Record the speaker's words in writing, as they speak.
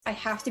I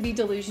have to be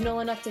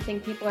delusional enough to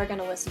think people are going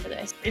to listen to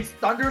this. It's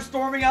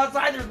thunderstorming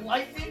outside. There's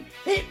lightning.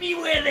 Hit me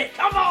with it.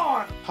 Come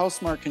on. How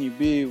smart can you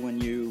be when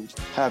you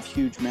have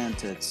huge man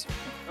tits?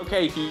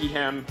 Okay, he,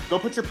 him. Go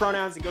put your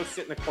pronouns and go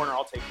sit in the corner.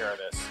 I'll take care of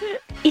this.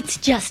 It's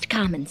just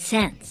common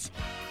sense.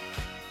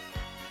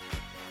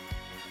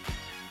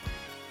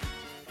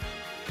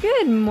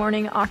 Good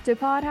morning,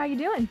 Octopod. How you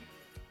doing?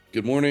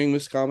 Good morning,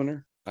 Miss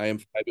Commoner. I am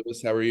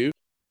fabulous. How are you?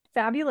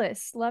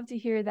 Fabulous. Love to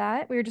hear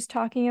that. We were just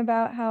talking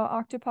about how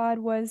Octopod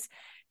was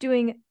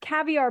doing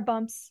caviar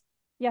bumps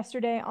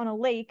yesterday on a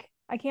lake.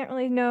 I can't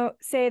really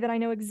say that I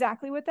know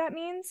exactly what that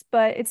means,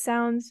 but it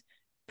sounds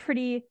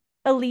pretty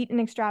elite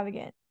and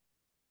extravagant.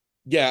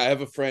 Yeah, I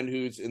have a friend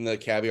who's in the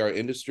caviar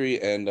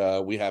industry,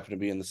 and we happen to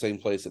be in the same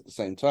place at the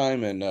same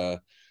time, and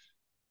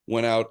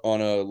went out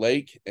on a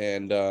lake,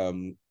 and a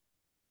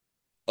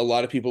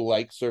lot of people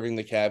like serving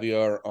the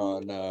caviar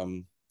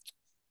on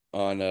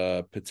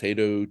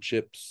potato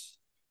chips.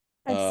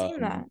 I've seen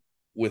that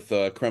with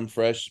creme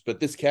fraiche, but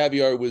this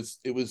caviar was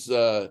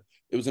an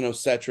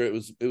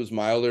osetra. It was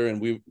milder, and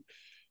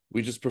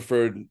we just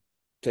preferred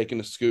taking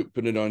a scoop,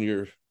 putting it on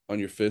your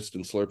fist,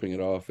 and slurping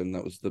it off, and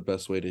that was the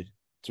best way to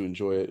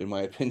enjoy it, in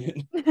my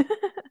opinion.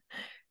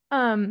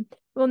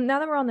 Well, now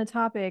that we're on the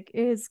topic,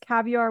 is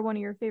caviar one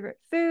of your favorite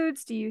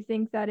foods? Do you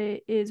think that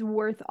it is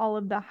worth all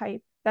of the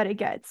hype that it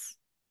gets?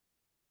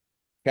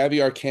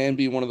 Caviar can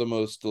be one of the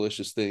most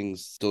delicious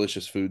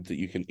foods that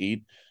you can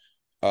eat.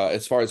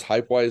 As far as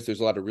hype wise, there's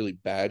a lot of really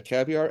bad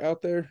caviar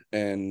out there,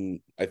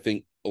 and I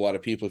think a lot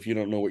of people, if you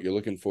don't know what you're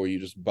looking for, you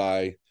just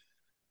buy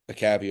a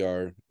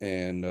caviar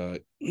and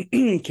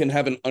can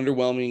have an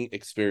underwhelming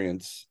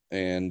experience.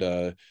 And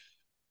a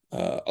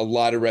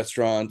lot of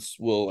restaurants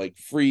will like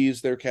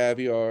freeze their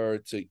caviar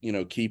to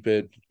keep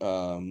it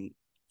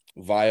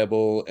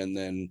viable, and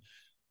then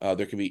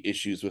there can be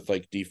issues with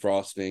like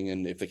defrosting,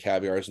 and if the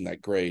caviar isn't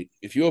that great.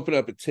 If you open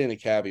up a tin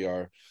of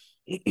caviar,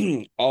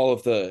 all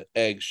of the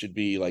eggs should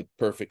be like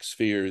perfect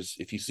spheres.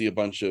 If you see a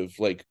bunch of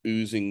like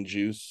oozing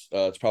juice,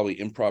 it's probably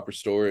improper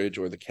storage,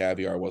 or the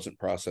caviar wasn't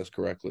processed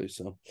correctly.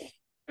 So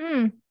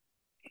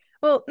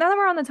well, now that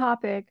we're on the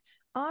topic,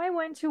 I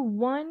went to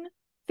one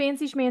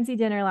fancy schmancy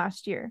dinner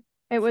last year.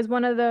 It was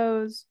one of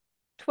those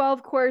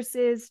 12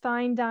 courses,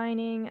 fine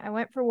dining. I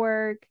went for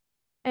work,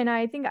 and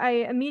I think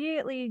I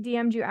immediately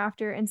DM'd you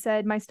after and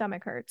said my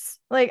stomach hurts.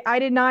 Like, I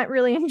did not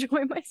really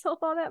enjoy myself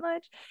all that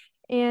much.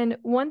 And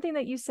one thing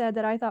that you said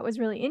that I thought was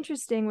really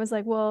interesting was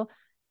like, well,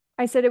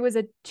 I said it was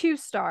a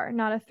 2-star,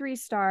 not a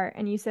 3-star.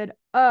 And you said,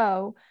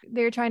 oh,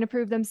 they're trying to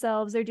prove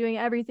themselves. They're doing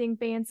everything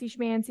fancy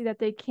schmancy that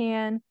they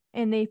can,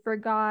 and they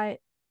forgot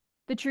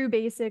the true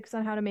basics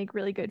on how to make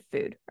really good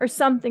food, or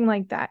something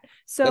like that.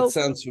 So that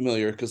sounds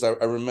familiar, because I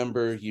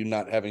remember you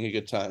not having a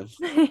good time.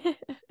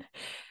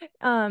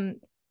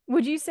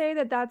 Would you say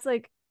that that's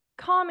like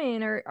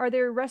common, or are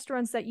there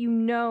restaurants that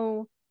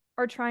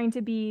are trying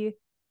to be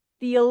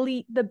the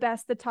elite, the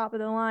best, the top of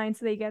the line,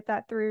 so they get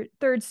that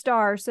third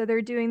star? So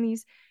they're doing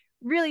these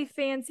really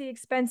fancy,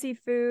 expensive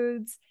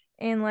foods,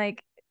 and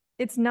like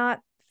it's not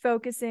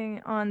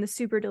focusing on the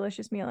super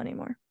delicious meal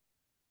anymore.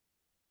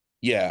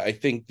 Yeah, I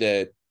think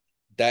that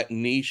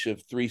niche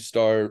of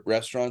 3-star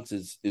restaurants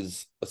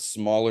is a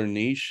smaller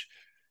niche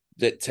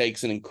that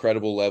takes an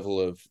incredible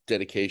level of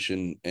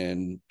dedication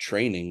and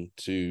training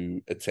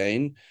to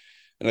attain.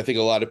 And I think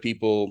a lot of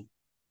people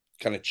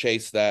kind of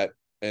chase that,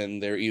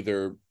 and they're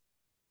either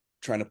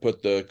trying to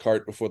put the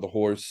cart before the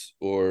horse,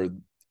 or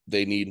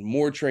they need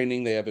more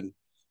training, they haven't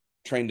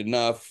trained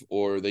enough,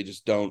 or they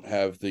just don't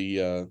have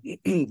the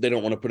they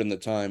don't want to put in the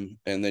time,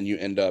 and then you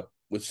end up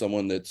with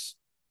someone that's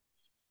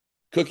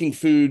cooking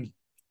food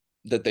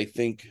that they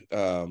think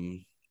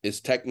is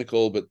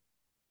technical, but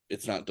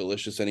it's not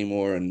delicious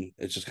anymore, and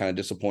it's just kind of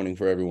disappointing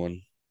for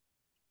everyone.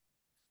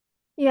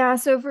 Yeah,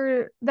 so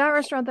for that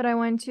restaurant that I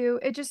went to,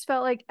 it just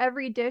felt like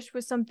every dish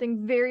was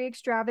something very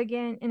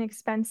extravagant and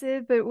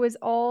expensive, but it was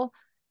all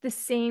the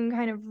same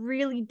kind of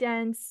really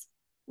dense,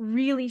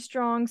 really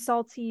strong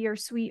salty or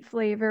sweet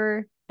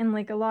flavor, and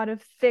like a lot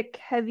of thick,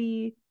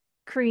 heavy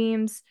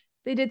creams.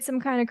 They did some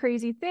kind of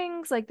crazy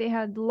things, like they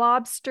had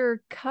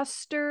lobster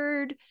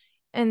custard,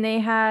 and they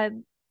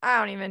had, I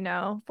don't even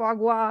know, foie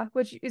gras,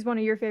 which is one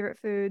of your favorite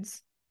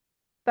foods.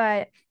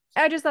 But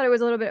I just thought it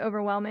was a little bit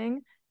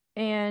overwhelming,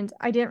 and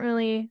I didn't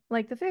really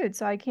like the food,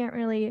 so I can't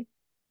really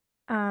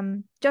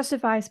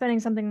justify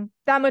spending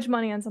that much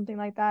money on something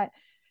like that.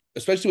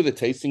 Especially with a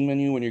tasting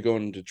menu, when you're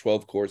going into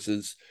 12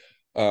 courses,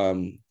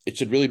 it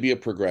should really be a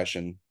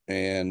progression.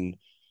 And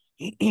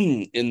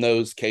in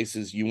those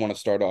cases, you want to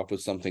start off with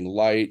something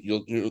light.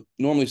 You'll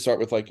normally start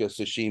with like a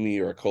sashimi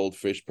or a cold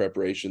fish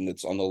preparation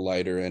that's on the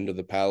lighter end of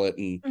the palate,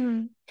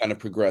 and kind of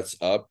progress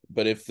up.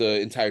 But if the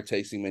entire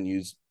tasting menu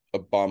is a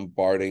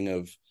bombarding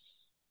of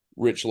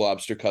rich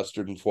lobster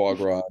custard and foie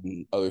gras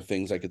and other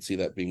things, I could see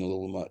that being a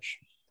little much.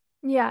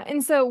 Yeah.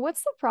 And so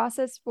what's the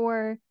process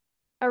for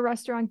a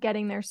restaurant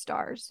getting their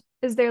stars?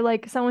 Is there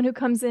like someone who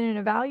comes in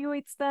and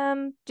evaluates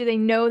them? Do they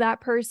know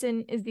that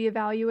person is the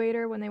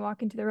evaluator when they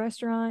walk into the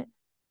restaurant?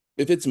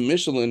 If it's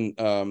Michelin,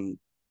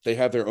 they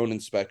have their own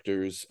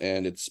inspectors,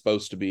 and it's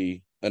supposed to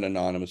be an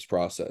anonymous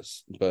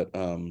process. But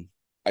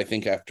I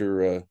think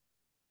after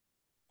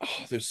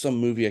there's some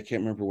movie, I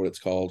can't remember what it's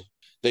called.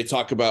 They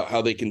talk about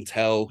how they can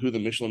tell who the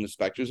Michelin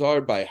inspectors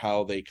are by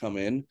how they come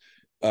in.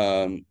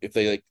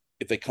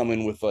 If they come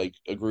in with like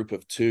a group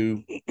of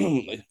two,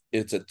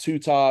 it's a two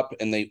top,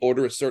 and they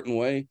order a certain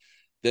way,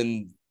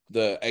 then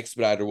the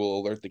expediter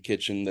will alert the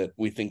kitchen that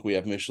we think we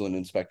have Michelin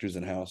inspectors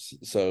in house.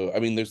 So I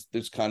mean,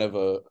 there's kind of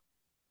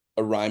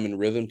a rhyme and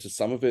rhythm to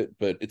some of it,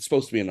 but it's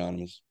supposed to be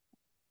anonymous.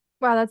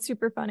 Wow, that's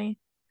super funny.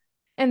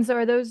 And so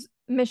are those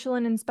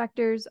Michelin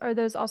inspectors, are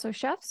those also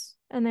chefs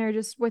and they're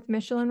just with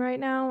Michelin right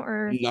now,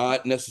 or?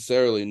 Not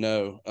necessarily,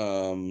 no.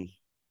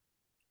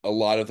 A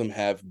lot of them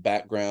have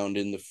background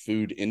in the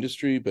food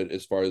industry, but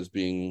as far as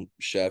being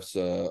chefs,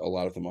 a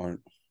lot of them aren't.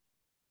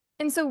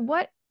 And so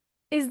what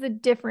is the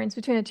difference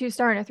between a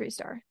 2-star and a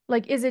 3-star?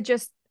 Like, is it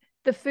just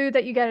the food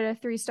that you get at a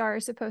 3-star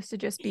is supposed to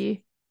just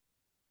be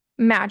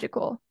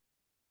magical?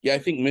 Yeah, I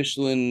think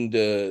Michelin,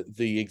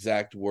 the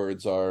exact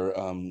words are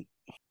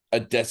a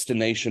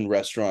destination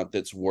restaurant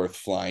that's worth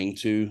flying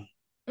to,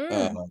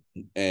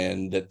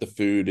 and that the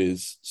food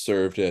is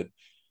served at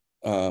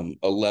a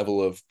level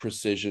of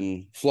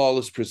precision,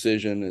 flawless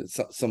precision,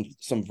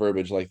 some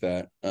verbiage like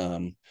that.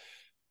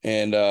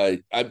 And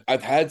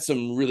I've had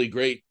some really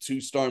great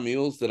 2-star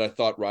meals that I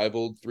thought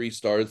rivaled 3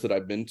 stars that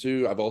I've been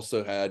to. I've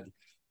also had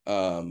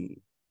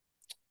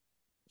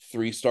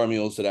 3-star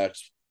meals that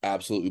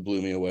absolutely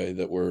blew me away,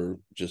 that were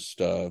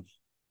just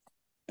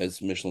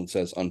as Michelin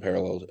says,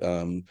 unparalleled.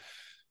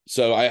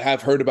 So I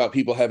have heard about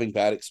people having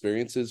bad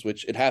experiences,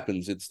 which it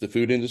happens. It's the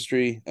food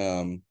industry.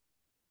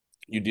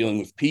 You're dealing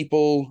with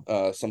people.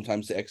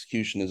 Sometimes the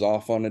execution is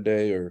off on a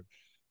day, or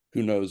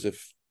who knows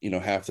if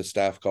half the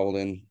staff called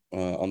in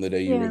on the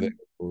day you were there,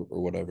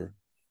 or whatever.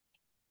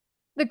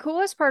 The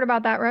coolest part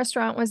about that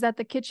restaurant was that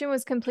the kitchen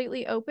was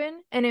completely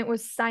open and it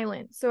was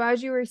silent. So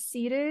as you were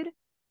seated,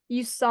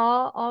 you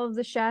saw all of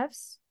the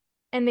chefs,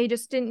 and they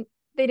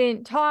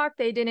didn't talk,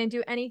 they didn't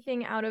do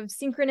anything out of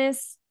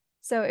synchronous.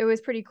 So it was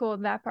pretty cool,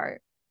 that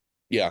part.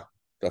 Yeah,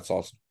 that's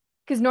awesome.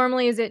 Because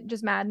normally, is it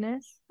just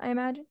madness, I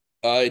imagine?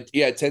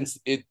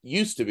 It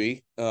used to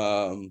be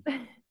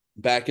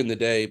back in the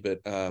day, but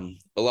a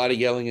lot of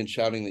yelling and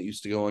shouting that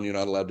used to go on, you're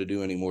not allowed to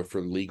do anymore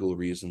for legal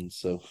reasons.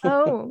 So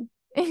oh,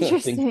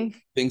 interesting.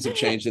 things have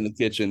changed in the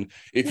kitchen.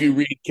 If you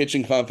read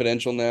Kitchen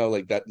Confidential now,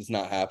 like, that does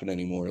not happen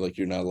anymore. Like,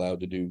 you're not allowed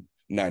to do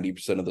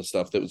 90% of the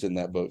stuff that was in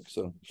that book.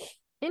 So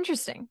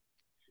interesting.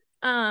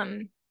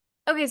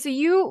 Okay, so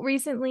you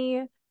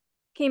recently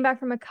came back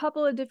from a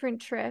couple of different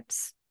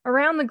trips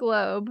around the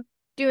globe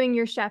doing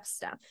your chef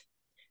stuff.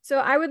 So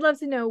I would love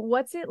to know,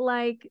 what's it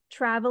like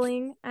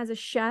traveling as a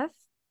chef,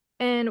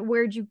 and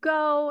where'd you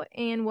go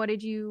and what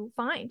did you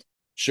find?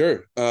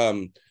 Sure.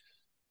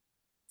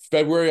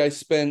 February, I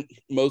spent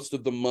most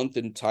of the month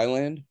in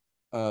Thailand.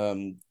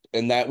 And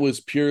that was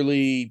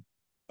purely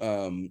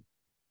COVID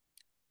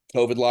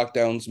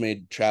lockdowns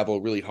made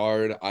travel really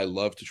hard. I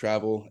love to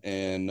travel,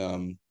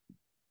 and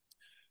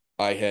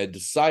I had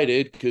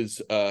decided, because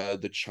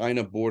the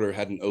China border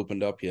hadn't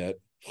opened up yet.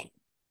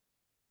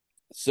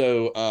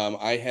 So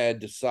I had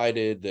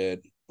decided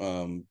that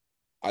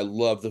I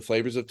love the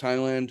flavors of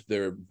Thailand.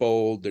 They're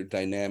bold, they're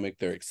dynamic,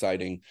 they're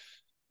exciting.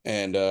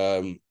 And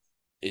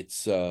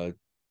it's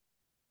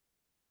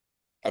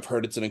I've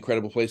heard it's an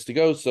incredible place to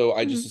go. So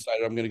I just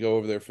decided I'm going to go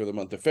over there for the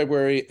month of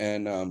February.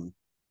 And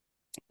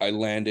I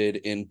landed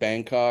in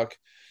Bangkok,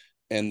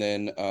 and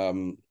then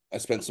I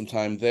spent some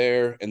time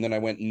there. And then I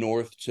went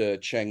north to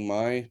Chiang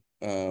Mai,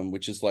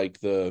 which is like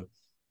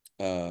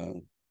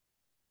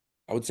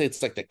I would say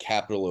it's like the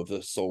capital of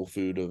the soul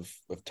food of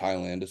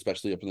Thailand,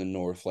 especially up in the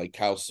north, like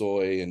khao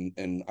soi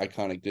and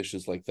iconic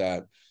dishes like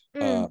that.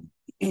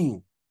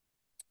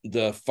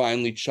 The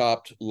finely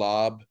chopped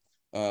lob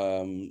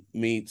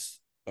meats,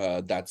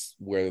 that's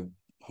where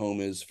home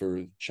is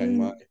for Chiang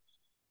Mai.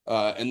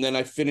 And then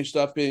I finished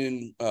up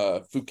in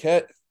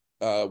Phuket,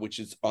 which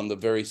is on the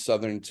very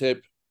southern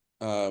tip,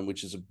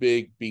 which is a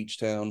big beach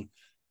town.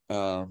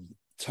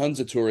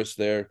 Tons of tourists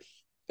there.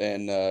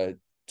 And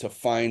to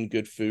find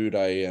good food,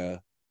 I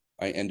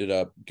ended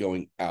up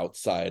going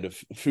outside of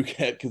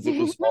Phuket, because it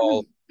was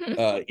all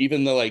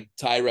even the like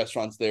Thai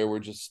restaurants there were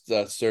just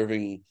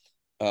serving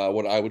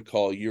what I would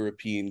call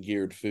European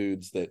geared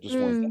foods that just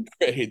weren't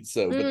that great.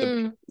 So, but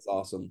the beach was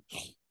awesome.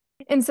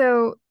 And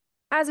so,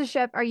 as a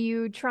chef, are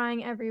you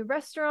trying every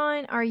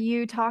restaurant? Are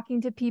you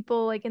talking to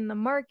people like in the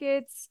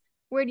markets?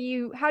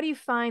 How do you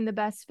find the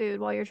best food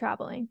while you're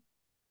traveling?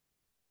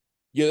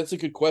 Yeah, that's a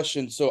good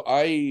question. So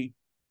I've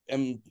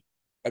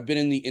been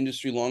in the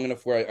industry long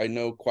enough where I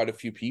know quite a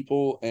few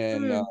people,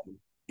 and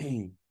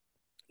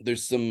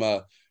there's some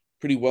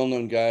pretty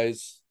well-known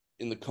guys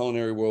in the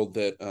culinary world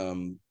that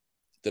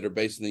are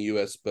based in the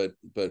US, but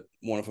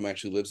one of them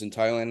actually lives in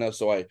Thailand now.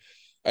 So I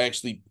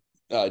actually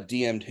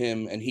DM'd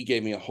him, and he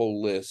gave me a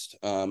whole list.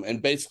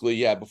 And basically,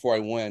 yeah, before I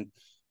went,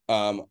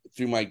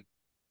 through my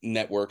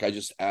network, I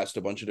just asked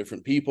a bunch of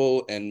different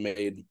people and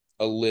made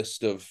a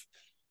list of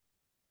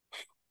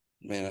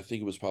man, I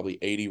think it was probably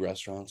 80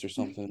 restaurants or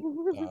something.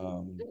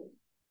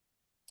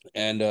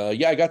 And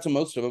yeah, I got to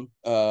most of them.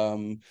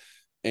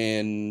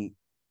 And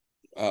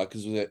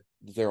because we were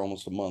there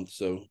almost a month.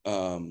 So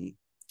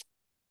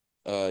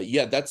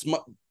yeah,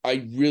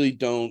 I really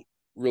don't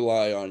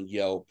rely on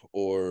Yelp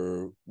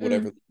or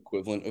whatever the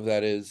equivalent of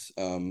that is.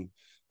 I'm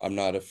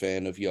not a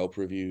fan of Yelp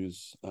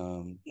reviews.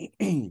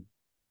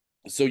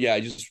 So yeah, I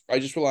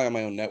just rely on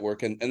my own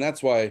network, and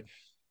that's why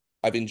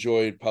I've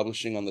enjoyed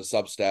publishing on the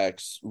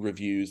Substacks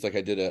reviews. Like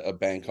I did a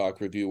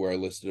Bangkok review where I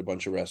listed a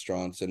bunch of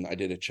restaurants, and I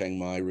did a Chiang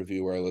Mai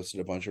review where I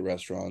listed a bunch of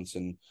restaurants,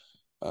 and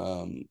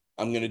I'm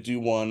gonna do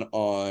one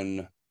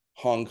on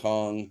Hong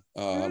Kong.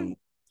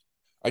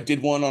 I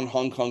did one on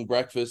Hong Kong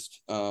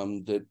breakfast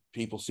that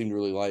people seem to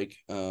really like.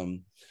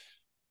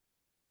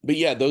 But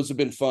yeah, those have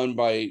been fun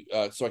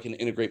so I can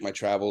integrate my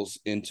travels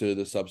into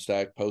the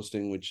Substack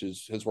posting, which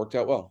has worked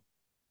out well.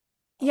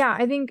 Yeah,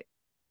 I think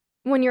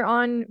when you're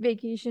on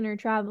vacation or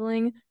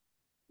traveling,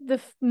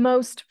 the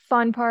most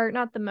fun part,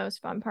 not the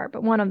most fun part,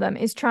 but one of them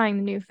is trying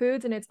the new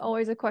foods. And it's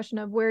always a question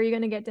of where are you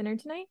going to get dinner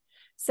tonight?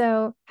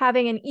 So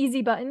having an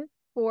easy button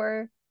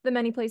for the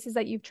many places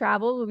that you've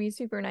traveled will be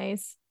super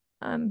nice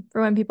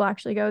for when people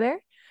actually go there.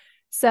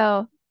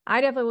 So I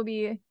definitely will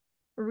be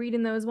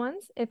reading those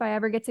ones if I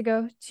ever get to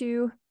go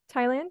to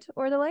Thailand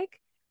or the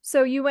like.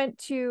 So you went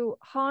to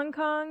Hong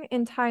Kong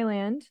and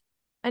Thailand.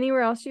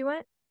 Anywhere else you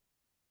went?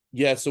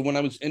 Yeah, so when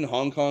I was in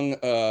Hong Kong,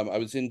 I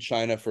was in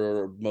China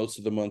for most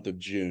of the month of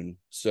June.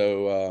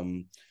 So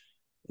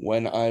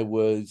when I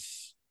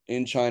was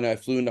in China, I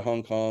flew into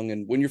Hong Kong.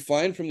 And when you're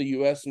flying from the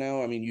US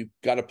now, I mean, you've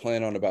got to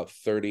plan on about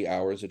 30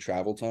 hours of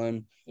travel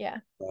time. Yeah.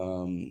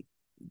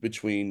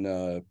 Between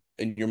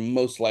and you're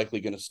most likely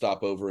going to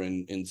stop over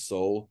in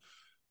Seoul,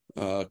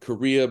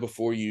 Korea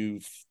before you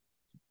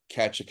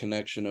catch a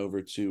connection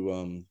over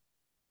to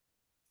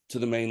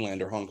the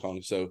mainland or Hong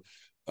Kong. So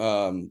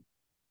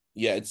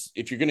yeah,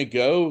 if you're gonna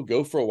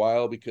go for a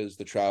while because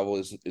the travel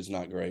is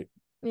not great.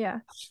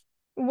 Yeah.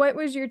 What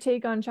was your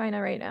take on China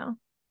right now?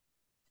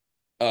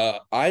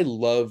 I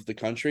love the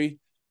country.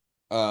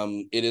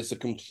 It is a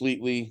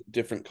completely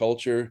different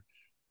culture.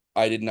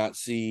 I did not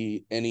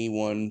see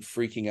anyone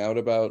freaking out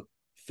about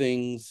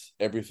things.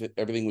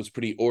 Everything was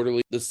pretty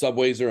orderly. The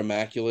subways are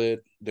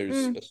immaculate. There's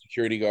a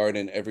security guard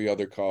in every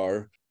other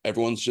car.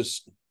 Everyone's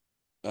just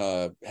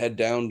head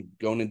down,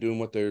 going and doing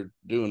what they're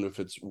doing, if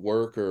it's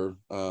work or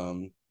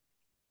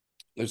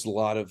there's a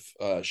lot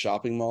of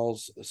shopping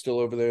malls still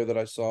over there that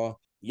I saw.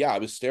 Yeah, I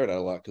was stared at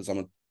a lot because I'm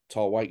a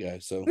tall white guy.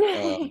 So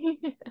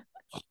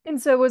And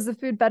so was the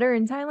food better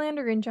in Thailand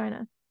or in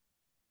China?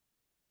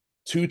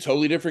 two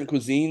totally different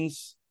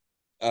cuisines.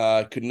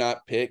 Could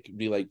not pick,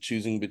 be like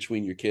choosing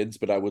between your kids,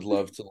 but I would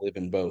love to live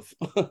in both.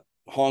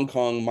 Hong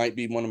Kong might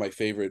be my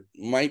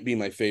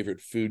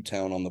favorite food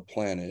town on the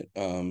planet.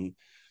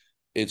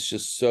 It's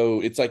just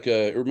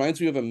it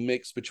reminds me of a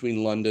mix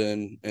between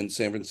London and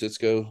San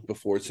Francisco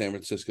before San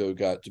Francisco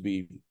got to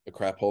be a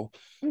crap hole.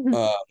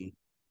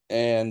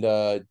 And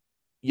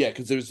yeah,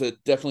 because there's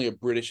definitely a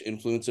British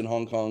influence in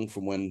Hong Kong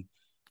from when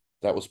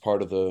that was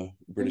part of the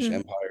British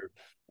Empire.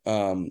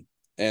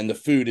 And the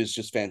food is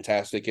just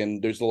fantastic,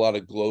 and there's a lot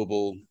of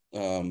global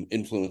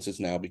influences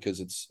now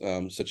because it's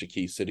such a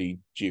key city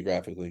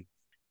geographically.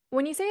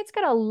 When you say it's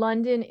got a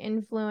London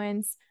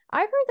influence,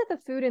 I've heard that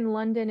the food in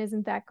London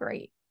isn't that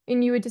great.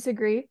 And you would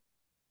disagree?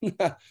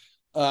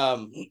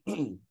 I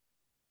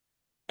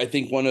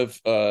think one of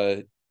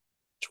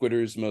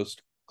Twitter's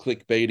most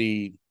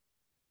clickbaity,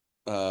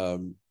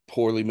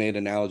 poorly made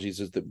analogies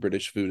is that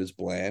British food is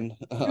bland.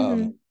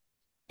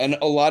 And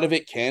a lot of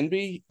it can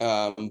be,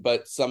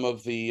 but some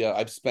of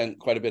I've spent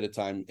quite a bit of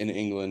time in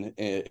England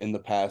in the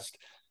past,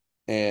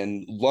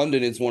 and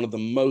London is one of the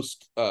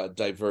most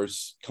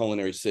diverse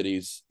culinary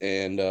cities,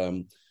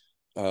 and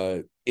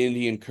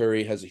Indian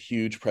curry has a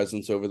huge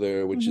presence over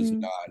there, which is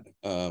not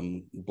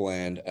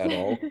bland at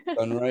all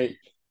done right.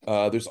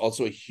 There's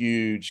also a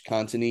huge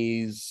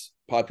Cantonese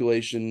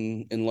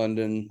population in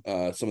London.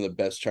 Some of the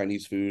best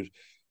Chinese food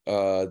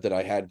that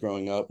I had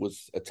growing up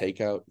was a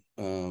takeout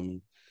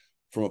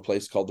from a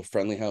place called the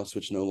Friendly House,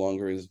 which no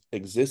longer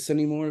exists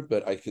anymore,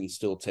 but I can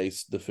still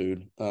taste the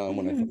food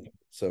when I think of it.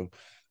 So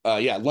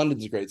yeah,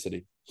 London's a great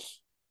city.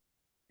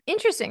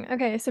 Interesting.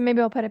 Okay, so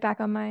maybe I'll put it back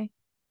on my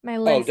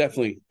list. Oh,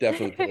 definitely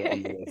put it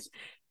on the list.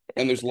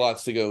 And there's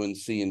lots to go and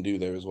see and do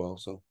there as well.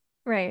 So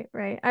Right.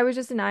 I was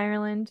just in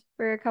Ireland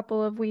for a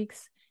couple of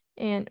weeks,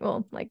 and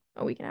well, like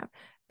a week and a half.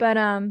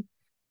 But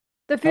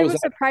the food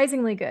was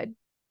surprisingly good.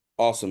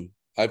 Awesome.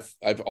 I've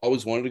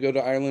always wanted to go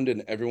to Ireland,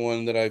 and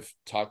everyone that I've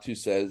talked to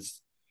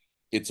says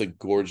it's a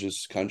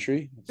gorgeous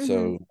country.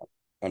 So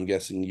I'm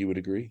guessing you would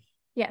agree.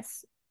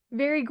 Yes.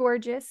 Very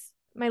gorgeous.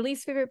 My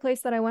least favorite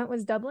place that I went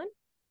was Dublin.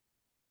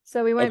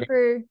 So we went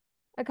for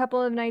a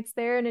couple of nights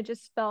there, and it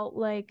just felt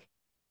like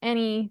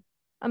any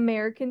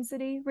American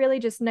city, really,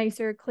 just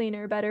nicer,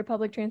 cleaner, better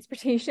public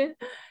transportation.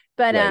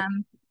 But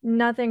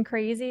nothing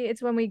crazy.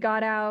 It's when we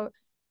got out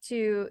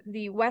to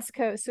the West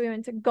Coast. So we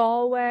went to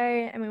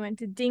Galway and we went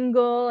to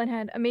Dingle and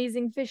had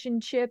amazing fish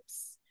and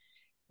chips.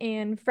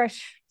 and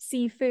fresh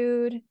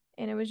seafood,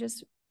 and it was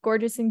just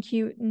gorgeous and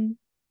cute and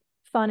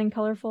fun and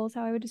colorful is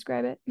how I would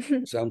describe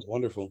it. Sounds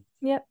wonderful.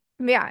 Yep.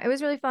 Yeah, it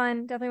was really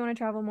fun. Definitely want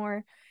to travel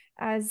more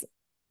as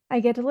I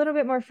get a little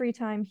bit more free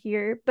time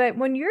here. But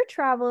when you're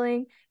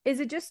traveling, is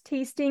it just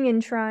tasting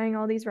and trying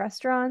all these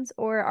restaurants,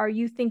 or are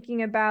you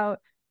thinking about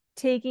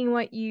taking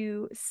what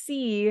you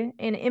see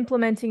and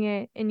implementing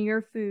it in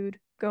your food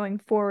going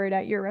forward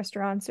at your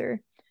restaurants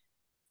or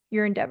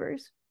your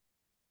endeavors?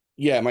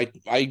 Yeah,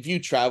 I view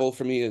travel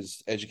for me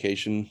as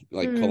education,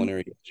 like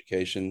culinary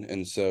education.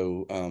 And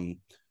so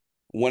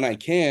when I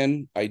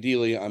can,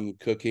 ideally I'm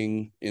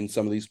cooking in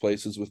some of these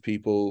places with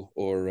people,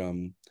 or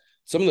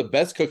some of the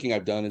best cooking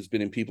I've done has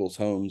been in people's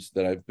homes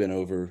that I've been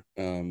over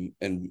and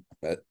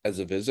as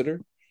a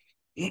visitor.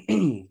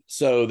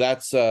 So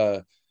that's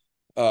every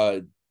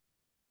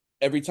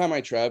time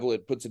I travel,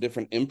 it puts a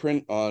different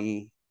imprint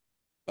on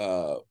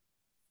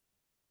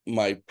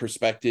my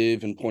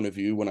perspective and point of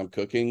view when I'm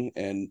cooking,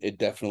 and it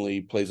definitely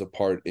plays a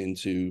part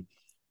into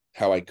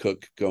how I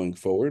cook going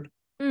forward.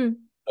 So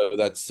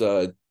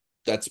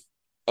that's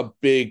a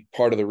big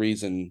part of the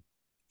reason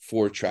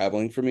for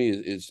traveling for me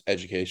is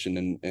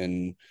education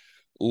and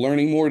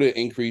learning more to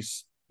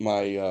increase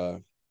my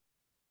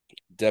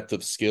depth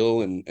of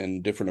skill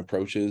and different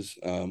approaches.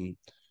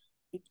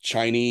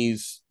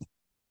 Chinese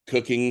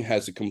cooking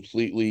has a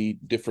completely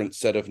different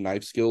set of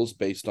knife skills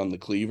based on the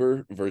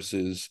cleaver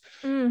versus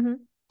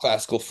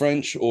classical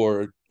French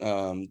or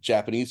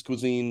Japanese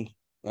cuisine,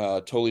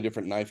 totally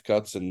different knife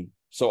cuts. And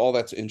so all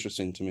that's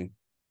interesting to me.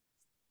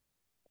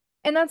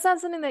 And that's not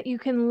something that you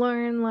can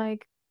learn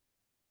like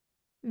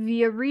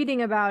via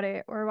reading about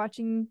it or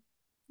watching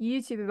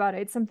YouTube about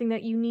it. It's something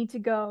that you need to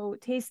go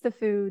taste the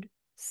food,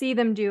 see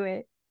them do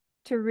it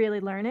to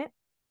really learn it.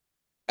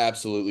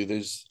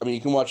 Absolutely.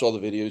 You can watch all the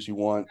videos you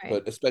want, Right.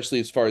 but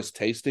especially as far as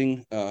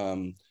tasting,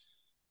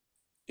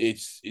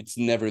 it's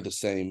never the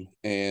same.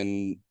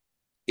 And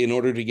in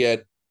order to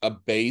get a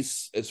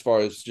base as far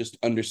as just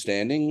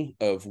understanding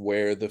of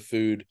where the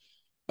food,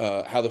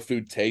 how the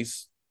food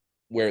tastes,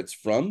 where it's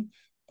from,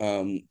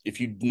 if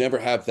you never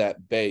have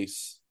that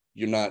base,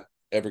 you're not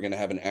ever going to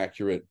have an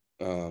accurate,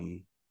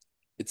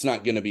 it's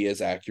not going to be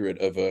as accurate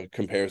of a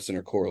comparison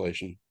or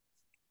correlation.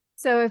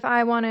 So if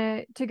I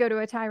wanted to go to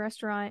a Thai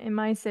restaurant in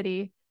my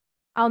city,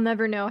 I'll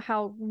never know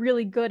how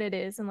really good it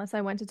is unless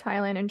I went to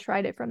Thailand and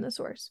tried it from the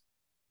source.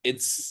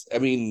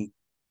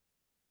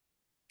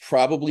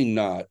 Probably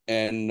not.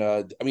 And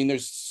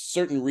there's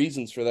certain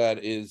reasons for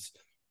that is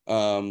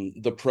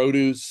the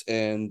produce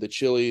and the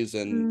chilies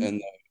and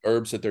the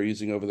herbs that they're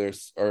using over there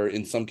are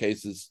in some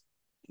cases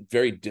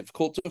very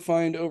difficult to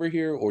find over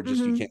here, or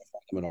just you can't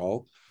find them at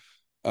all.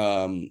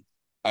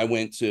 I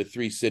went to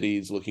 3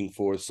 cities looking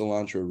for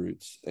cilantro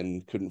roots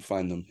and couldn't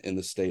find them in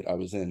the state I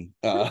was in.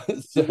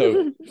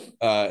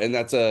 And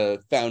that's a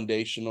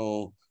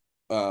foundational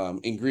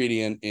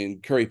ingredient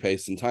in curry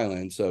paste in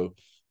Thailand. So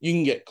you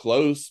can get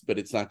close, but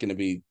it's not going to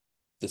be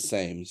the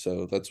same.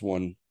 So that's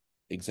one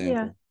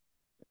example. Yeah.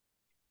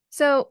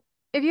 So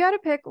if you had to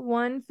pick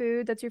one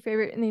food that's your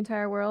favorite in the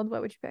entire world,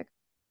 what would you pick?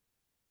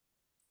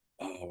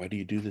 Oh, why do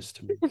you do this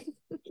to me?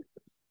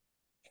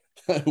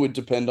 It would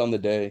depend on the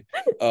day.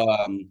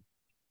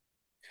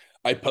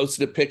 I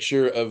posted a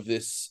picture of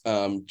this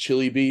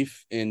chili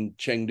beef in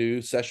Chengdu,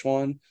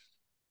 Szechuan,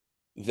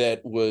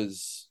 that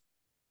was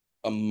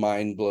a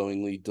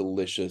mind-blowingly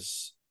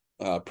delicious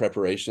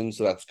preparation.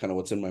 So that's kind of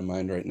what's in my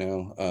mind right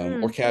now.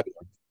 Or caviar.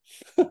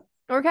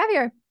 Or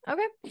caviar.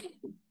 Okay.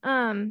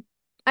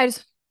 I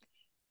just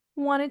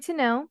wanted to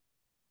know.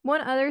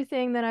 One other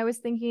thing that I was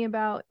thinking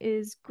about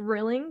is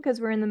grilling because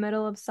we're in the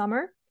middle of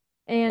summer,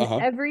 and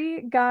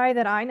every guy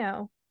that I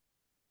know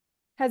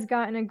has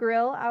gotten a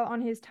grill out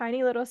on his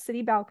tiny little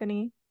city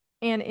balcony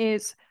and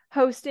is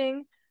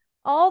hosting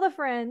all the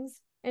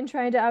friends and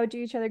trying to outdo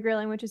each other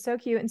grilling, which is so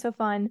cute and so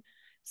fun.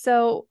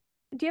 So,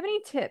 do you have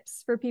any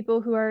tips for people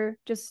who are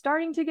just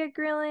starting to get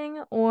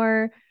grilling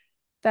or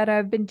that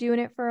have been doing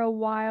it for a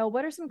while?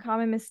 What are some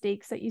common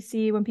mistakes that you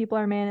see when people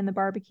are manning the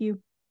barbecue?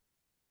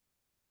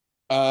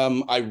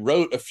 I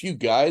wrote a few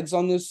guides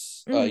on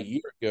this a year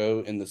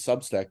ago in the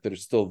Substack that are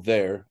still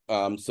there.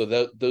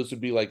 So those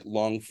would be like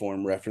long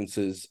form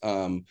references.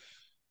 One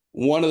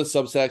of the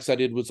Substacks I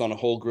did was on a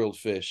whole grilled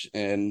fish,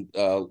 and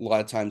a lot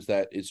of times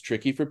that is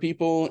tricky for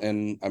people,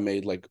 and I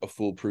made like a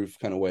foolproof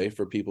kind of way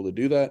for people to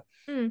do that.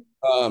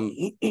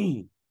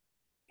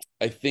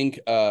 I think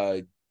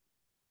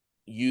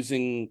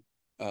using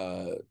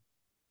the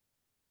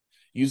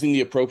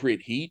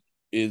appropriate heat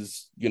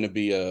is going to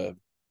be a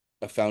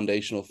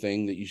foundational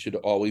thing that you should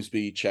always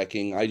be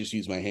checking. I just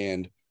use my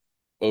hand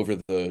over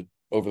the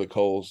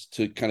coals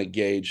to kind of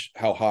gauge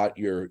how hot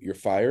your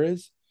fire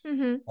is.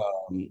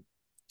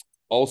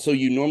 Also,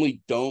 you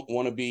normally don't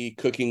want to be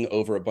cooking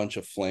over a bunch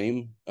of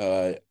flame.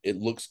 It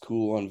looks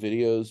cool on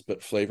videos,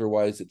 but flavor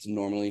wise, it's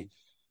normally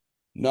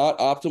not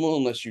optimal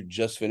unless you're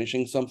just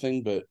finishing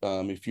something. But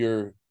if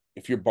your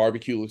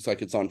barbecue looks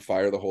like it's on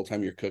fire the whole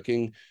time you're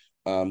cooking,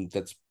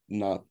 that's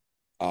not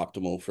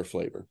optimal for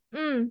flavor.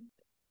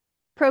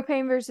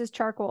 Propane versus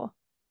charcoal.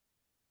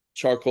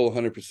 Charcoal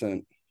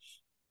 100%.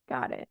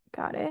 Got it.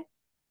 Got it.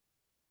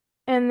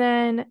 And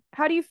then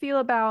how do you feel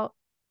about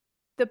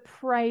the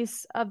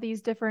price of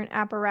these different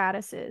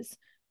apparatuses?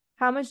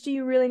 How much do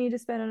you really need to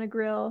spend on a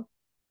grill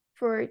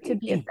for it to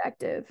be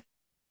effective?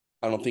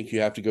 I don't think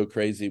you have to go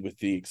crazy with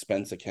the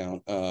expense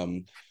account.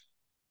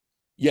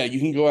 Yeah, you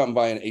can go out and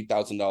buy an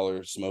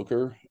 $8,000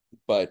 smoker,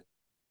 but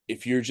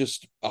if you're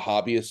just a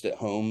hobbyist at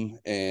home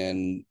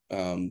and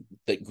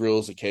that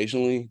grills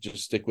occasionally,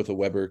 just stick with a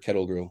Weber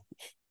kettle grill.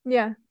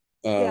 Yeah.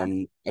 Yeah.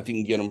 I think you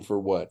can get them for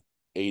what,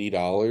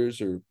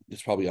 $80, or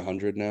it's probably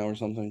 100 now or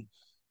something.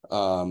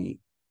 And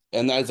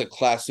that is a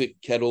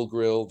classic kettle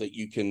grill that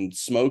you can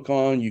smoke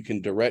on, you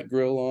can direct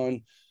grill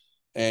on,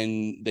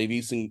 and they've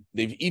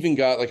even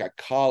got like a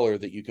collar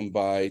that you can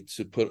buy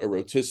to put a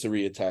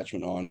rotisserie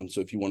attachment on.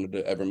 So if you wanted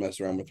to ever mess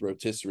around with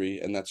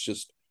rotisserie, and that's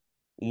just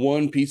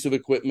one piece of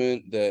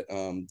equipment that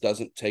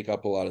doesn't take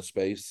up a lot of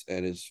space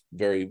and is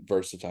very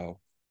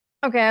versatile.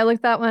 Okay, I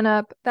looked that one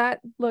up. That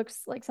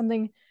looks like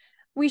something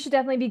we should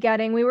definitely be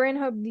getting. We were in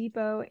Home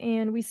Depot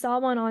and we saw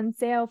one on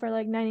sale for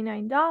like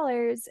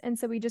 $99. And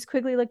so we just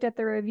quickly looked at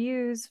the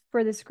reviews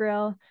for this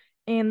grill.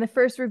 And the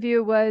first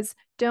review was,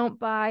 "Don't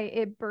buy,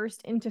 it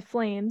burst into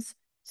flames."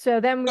 So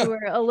then we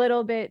were a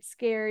little bit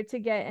scared to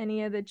get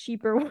any of the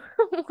cheaper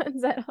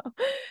ones at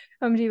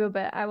Home Depot,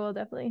 but I will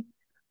definitely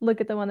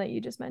look at the one that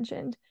you just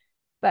mentioned.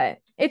 But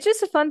it's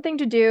just a fun thing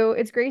to do.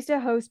 It's great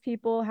to host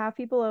people, have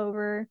people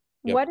over.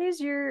 Yep. What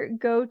is your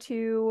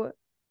go-to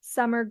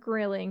summer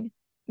grilling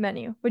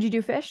menu? Would you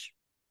do fish?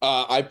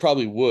 I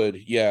probably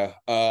would, yeah.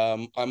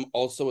 I'm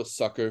also a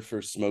sucker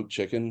for smoked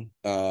chicken.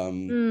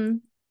 Mm,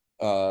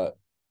 Uh,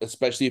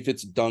 Especially if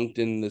it's dunked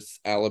in this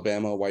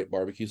Alabama white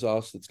barbecue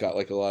sauce. It's got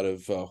like a lot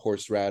of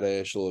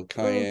horseradish, a little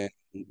cayenne,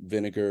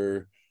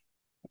 vinegar,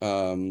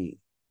 and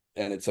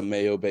it's a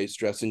mayo-based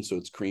dressing, so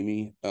it's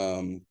creamy.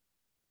 Those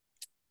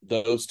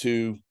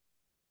two,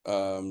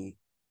 and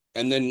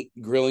then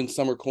grilling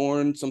summer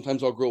corn.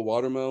 Sometimes I'll grill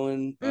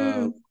watermelon,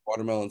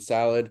 watermelon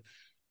salad.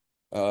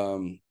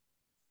 Um,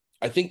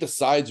 I think the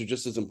sides are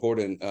just as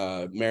important.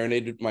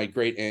 Marinated. My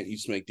great aunt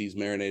used to make these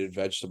marinated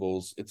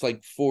vegetables. It's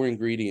like 4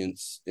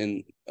 ingredients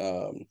and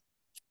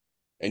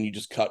you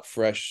just cut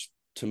fresh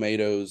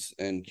tomatoes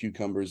and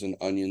cucumbers and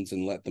onions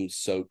and let them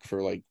soak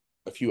for like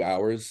a few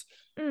hours.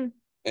 mm.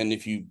 And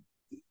if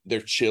they're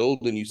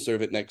chilled and you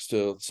serve it next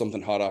to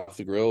something hot off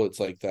the grill, it's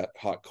like that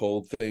hot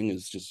cold thing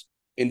is just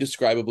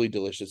indescribably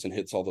delicious and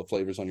hits all the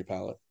flavors on your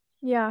palate.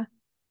 Yeah.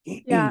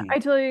 Yeah, I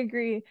totally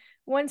agree.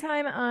 One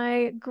time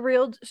I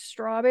grilled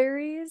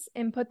strawberries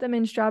and put them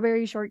in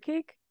strawberry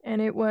shortcake,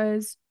 and it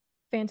was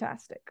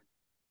fantastic.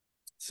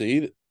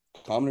 See,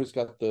 Commoner's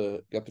got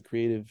the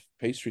creative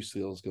pastry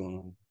skills going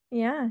on.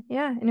 Yeah,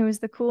 yeah. And it was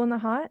the cool and the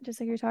hot, just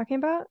like you're talking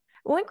about.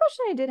 One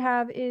question I did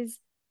have is,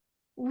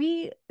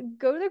 we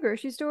go to the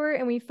grocery store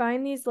and we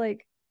find these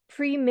like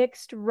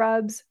pre-mixed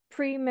rubs,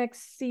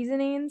 pre-mixed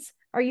seasonings.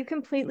 Are you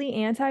completely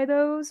anti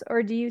those,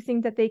 or do you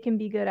think that they can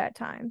be good at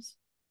times?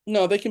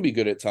 No, they can be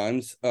good at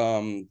times.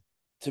 To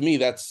me,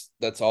 that's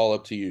all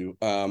up to you.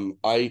 I'm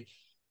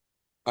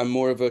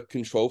more of a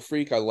control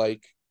freak. I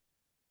like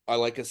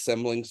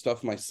assembling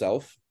stuff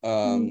myself.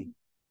 Mm.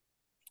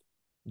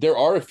 There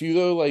are a few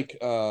though, like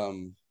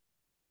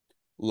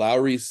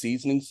Lowry's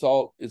seasoning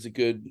salt is a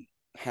good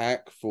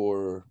hack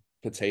for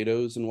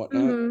potatoes and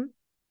whatnot.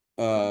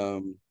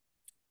 Mm-hmm.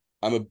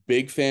 I'm a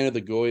big fan of the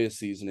Goya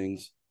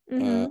seasonings.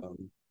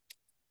 Mm-hmm.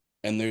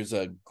 And there's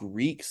a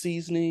Greek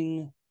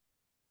seasoning.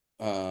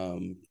 I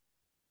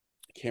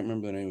can't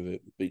remember the name of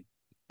it, but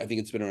I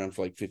think it's been around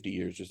for like 50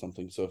 years or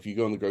something. So if you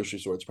go in the grocery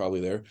store, it's probably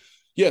there.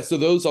 Yeah, so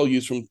those I'll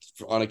use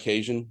on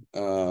occasion.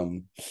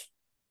 There's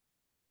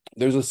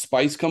a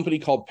spice company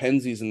called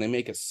Penzies, and they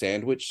make a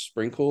sandwich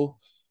sprinkle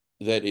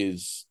that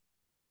is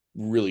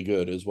really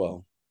good as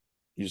well.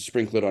 You just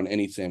sprinkle it on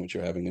any sandwich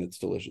you're having, and it's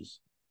delicious.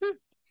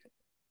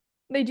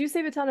 They do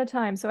save a ton of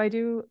time, so I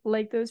do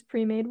like those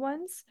pre-made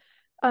ones.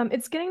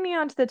 It's getting me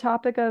onto the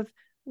topic of,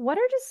 what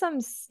are just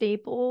some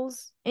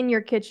staples in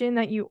your kitchen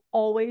that you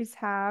always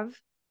have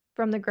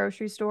from the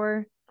grocery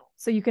store,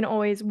 so you can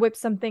always whip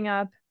something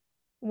up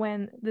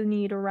when the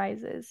need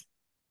arises?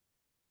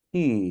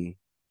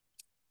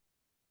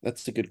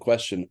 That's a good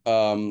question.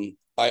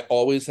 I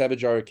always have a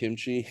jar of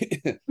kimchi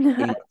in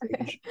my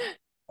fridge.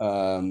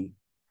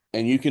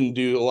 And you can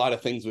do a lot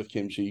of things with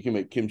kimchi. You can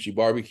make kimchi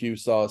barbecue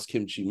sauce,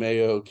 kimchi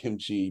mayo,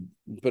 kimchi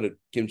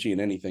in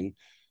anything.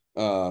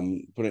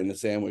 Put it in a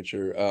sandwich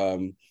or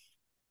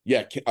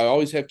yeah, I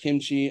always have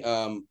kimchi.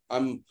 I'm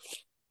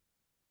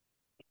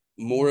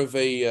more of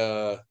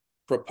a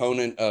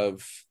proponent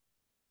of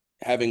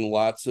having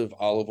lots of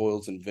olive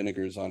oils and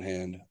vinegars on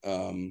hand.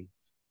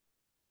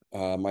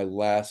 My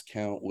last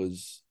count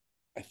was,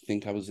 I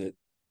think I was at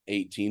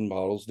 18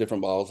 bottles,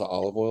 different bottles of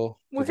olive oil.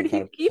 Where do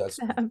you keep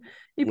them?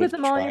 You put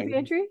them all in your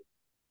pantry?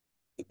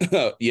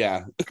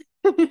 Yeah.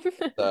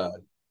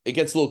 It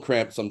gets a little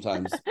cramped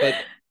sometimes, but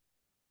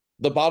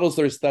the bottles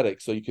are aesthetic,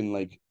 so you can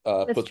like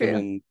put them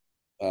in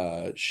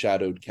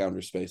shadowed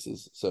counter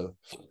spaces. So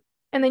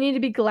And they need to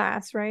be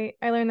glass, right?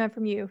 I learned that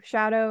from you.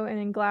 Shadow and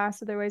in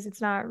glass, otherwise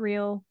it's not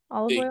real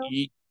olive oil.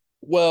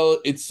 Well,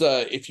 it's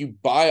if you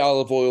buy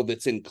olive oil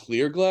that's in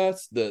clear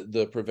glass,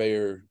 the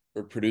purveyor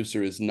or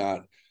producer is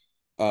not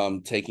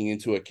taking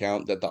into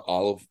account that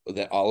olive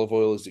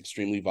oil is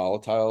extremely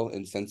volatile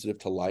and sensitive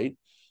to light.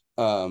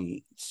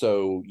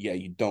 So yeah,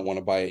 you don't want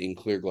to buy it in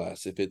clear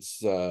glass. If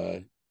it's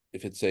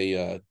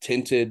a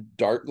tinted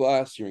dark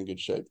glass, you're in good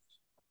shape.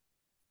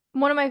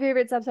 One of my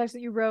favorite subtexts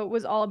that you wrote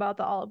was all about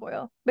the olive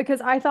oil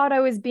because I thought I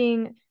was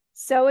being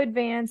so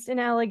advanced and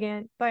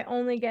elegant by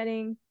only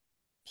getting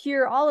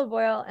pure olive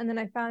oil, and then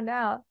I found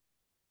out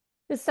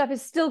this stuff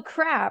is still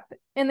crap.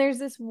 And there's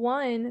this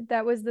one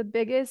that was the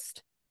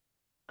biggest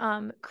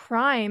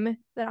crime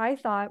that I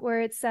thought,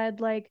 where it said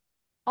like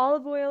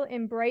olive oil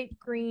in bright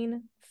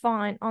green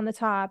font on the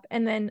top,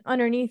 and then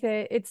underneath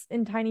it's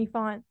in tiny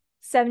font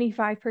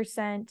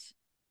 75%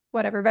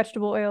 whatever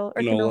vegetable oil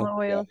or canola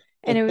oil. Yeah.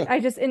 And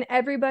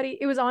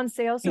it was on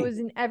sale, so it was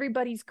in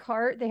everybody's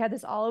cart. They had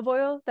this olive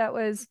oil that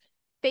was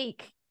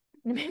fake,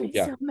 and it made me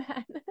so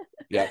mad.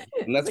 Yeah,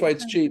 and that's why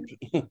it's cheap.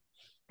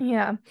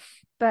 Yeah,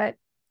 but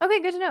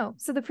okay, good to know.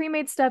 So the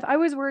pre-made stuff, I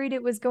was worried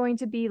it was going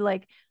to be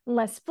like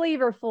less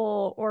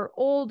flavorful or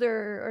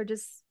older or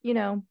just,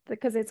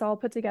 because it's all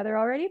put together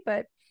already,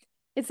 but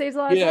it saves a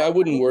lot of time. I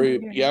wouldn't worry.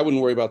 Yeah, I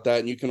wouldn't worry about that.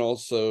 And you can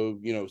also,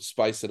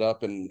 spice it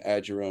up and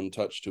add your own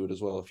touch to it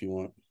as well if you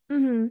want.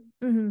 Okay,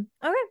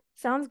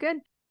 sounds good.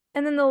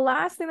 And then the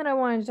last thing that I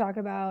wanted to talk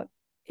about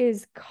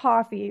is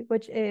coffee,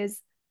 which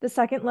is the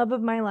second love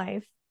of my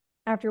life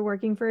after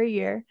working for a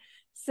year.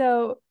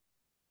 So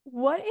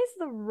what is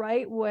the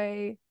right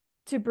way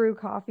to brew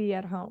coffee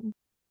at home?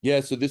 Yeah,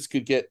 so this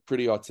could get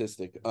pretty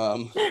autistic.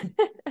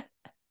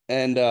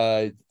 And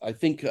I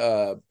think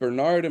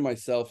Bernard and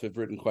myself have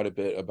written quite a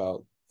bit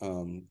about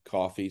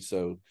coffee.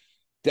 So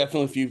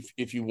definitely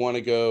if you want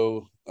to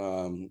go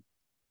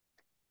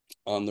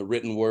on the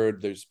written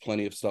word, there's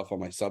plenty of stuff on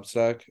my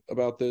Substack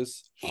about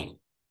this.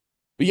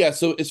 But yeah,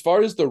 so as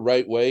far as the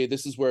right way,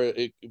 this is where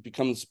it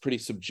becomes pretty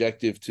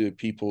subjective to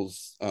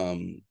people's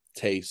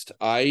taste.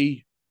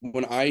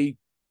 When I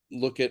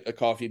look at a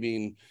coffee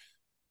bean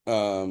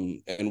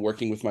and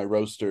working with my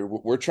roaster,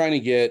 we're trying to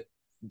get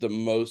the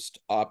most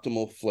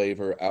optimal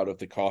flavor out of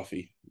the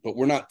coffee, but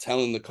we're not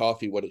telling the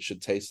coffee what it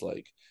should taste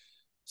like.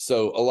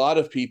 So a lot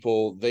of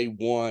people, they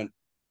want,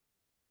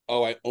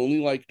 I only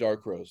like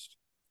dark roast,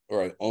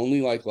 or I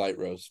only like light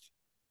roast.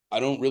 I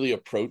don't really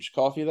approach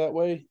coffee that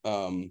way.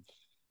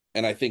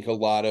 And I think a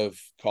lot of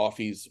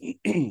coffees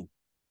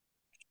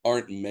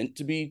aren't meant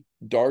to be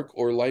dark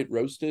or light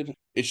roasted.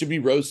 It should be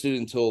roasted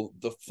until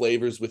the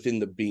flavors within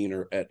the bean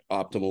are at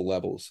optimal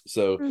levels.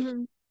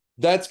 So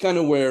that's kind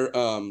of where,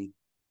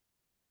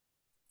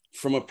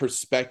 from a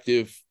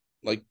perspective,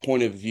 like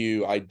point of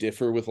view, I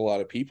differ with a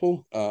lot of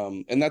people.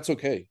 And that's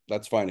okay.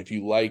 That's fine. If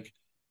you like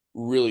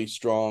really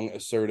strong,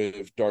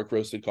 assertive, dark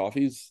roasted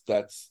coffees,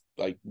 that's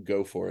like,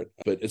 go for it.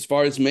 But as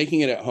far as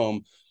making it at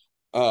home,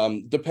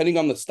 depending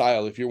on the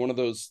style, if you're one of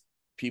those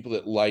people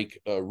that like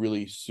a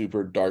really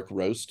super dark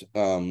roast,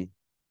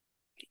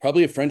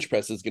 probably a French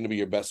press is going to be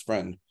your best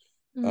friend.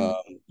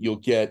 You'll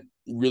get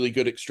really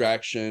good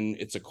extraction.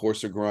 It's a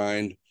coarser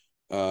grind.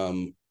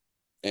 And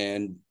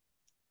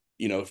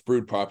if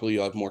brewed properly,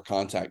 you'll have more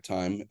contact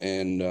time,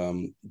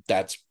 and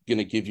that's going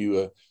to give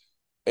you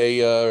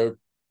a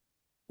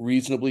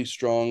reasonably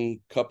strong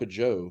cup of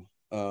joe.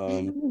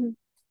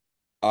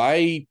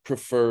 I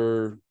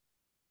prefer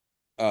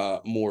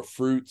more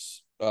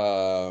fruits,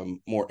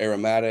 more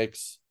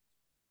aromatics,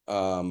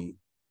 and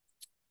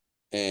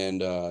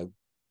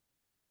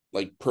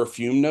like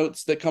perfume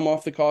notes that come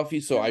off the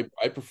coffee. So I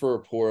prefer a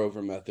pour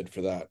over method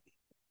for that.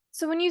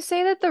 So when you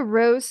say that the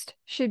roast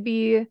should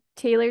be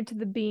tailored to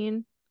the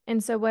bean,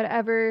 and so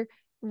whatever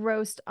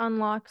roast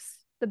unlocks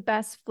the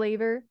best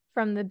flavor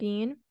from the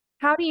bean,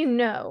 how do you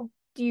know?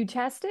 Do you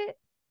test it?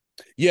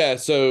 Yeah,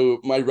 so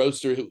my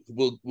roaster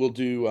will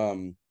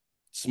do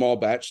small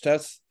batch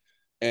tests,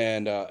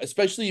 and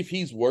especially if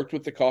he's worked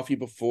with the coffee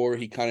before,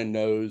 he kind of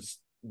knows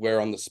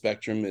where on the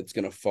spectrum it's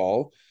going to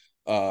fall.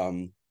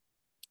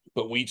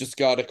 But we just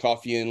got a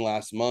coffee in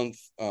last month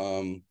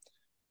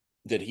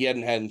that he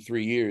hadn't had in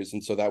 3 years,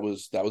 and so that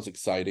was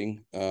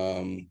exciting.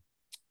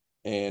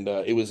 And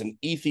it was an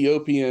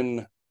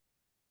Ethiopian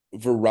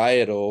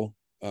varietal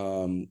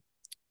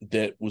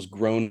that was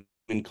grown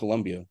in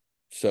Colombia.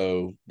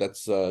 So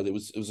that's it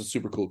was a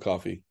super cool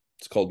coffee.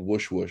 It's called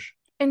Whoosh Whoosh.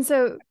 And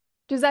so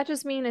does that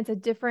just mean it's a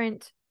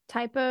different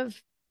type of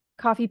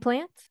coffee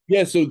plant?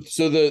 Yeah, so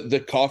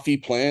the coffee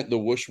plant, the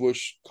Whoosh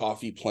Whoosh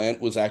coffee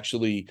plant, was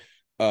actually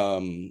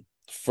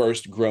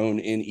first grown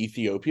in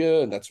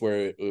Ethiopia, and that's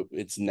where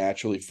it's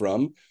naturally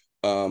from.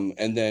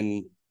 And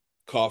then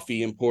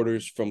coffee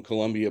importers from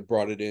Colombia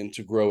brought it in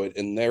to grow it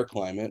in their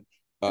climate,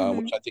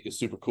 which I think is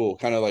super cool.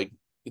 Kind of like,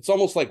 it's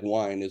almost like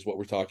wine is what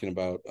we're talking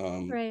about.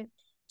 Right.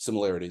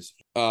 Similarities.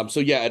 So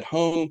yeah, at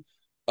home,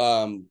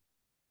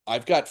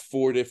 I've got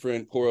 4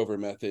 different pour over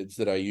methods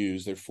that I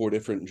use. They're 4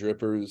 different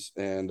drippers,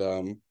 and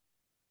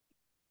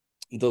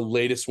the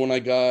latest one I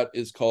got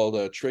is called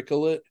a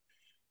Trickle It,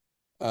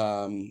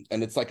 and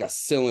it's like a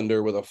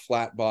cylinder with a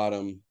flat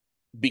bottom.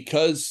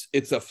 Because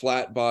it's a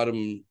flat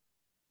bottom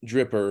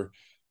dripper,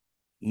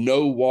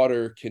 no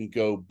water can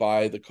go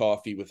by the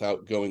coffee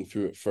without going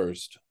through it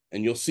first.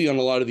 And you'll see on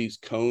a lot of these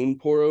cone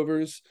pour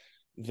overs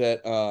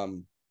that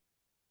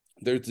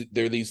there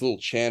are these little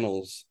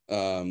channels,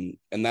 and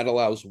that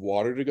allows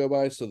water to go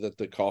by so that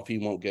the coffee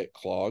won't get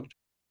clogged.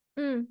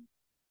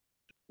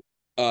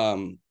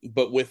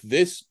 But with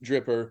this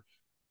dripper,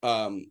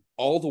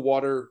 all the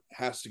water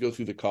has to go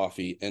through the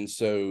coffee, and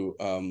so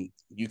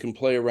you can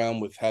play around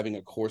with having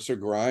a coarser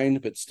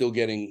grind but still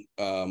getting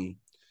a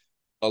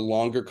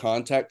longer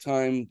contact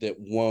time that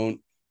won't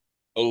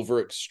over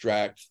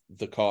extract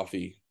the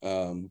coffee.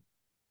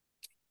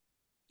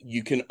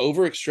 You can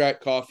over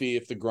extract coffee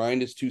if the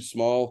grind is too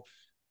small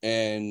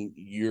and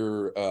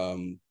you're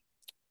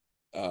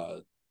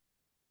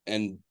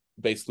and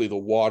basically the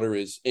water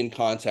is in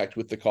contact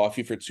with the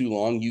coffee for too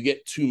long. You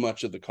get too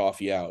much of the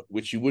coffee out,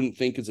 which you wouldn't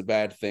think is a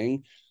bad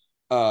thing.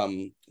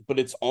 But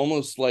it's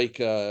almost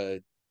like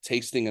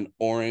tasting an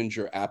orange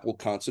or apple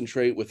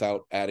concentrate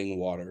without adding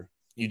water.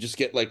 You just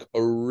get like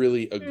a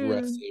really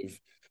aggressive,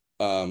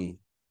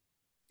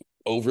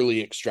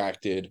 overly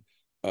extracted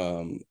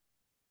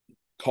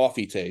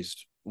coffee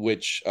taste,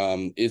 which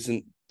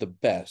isn't the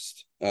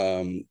best.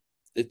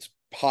 It's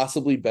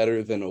possibly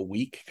better than a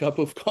weak cup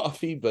of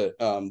coffee, but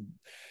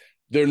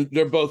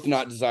they're both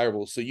not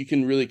desirable. So you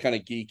can really kind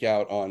of geek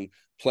out on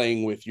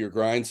playing with your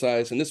grind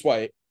size, and this is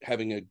why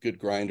having a good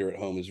grinder at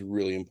home is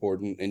really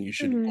important. And you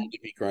should only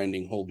be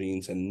grinding whole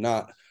beans and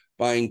not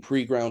buying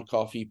pre-ground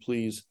coffee,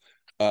 please.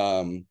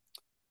 And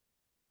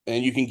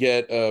you can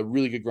get a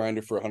really good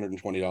grinder for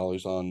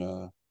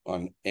 $120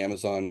 on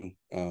Amazon.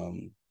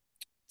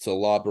 It's a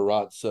La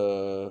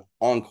Barazza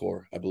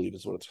Encore, I believe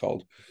is what it's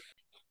called.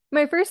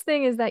 My first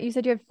thing is that you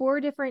said you have 4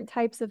 different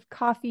types of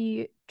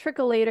coffee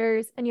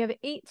trickolators and you have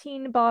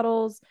 18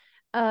 bottles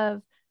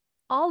of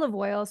olive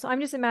oil. So I'm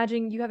just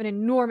imagining you have an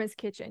enormous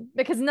kitchen,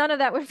 because none of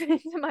that would fit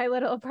into my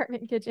little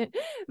apartment kitchen.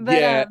 But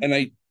yeah, and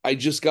I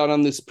just got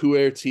on this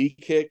pu'er tea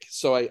kick.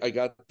 So I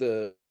got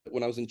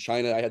when I was in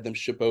China, I had them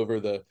ship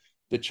over the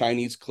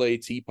Chinese clay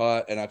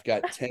teapot, and I've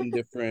got 10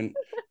 different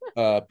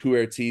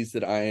pu'er teas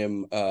that I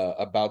am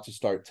about to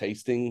start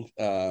tasting.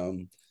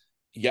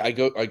 Yeah, I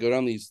go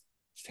down these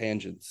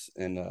tangents,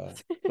 and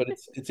but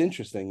it's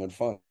interesting and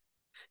fun.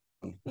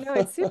 No,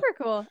 it's super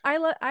cool. I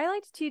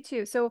liked tea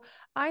too. So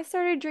I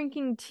started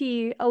drinking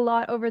tea a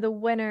lot over the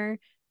winter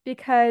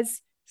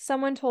because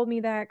someone told me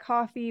that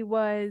coffee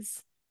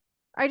was,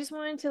 I just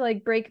wanted to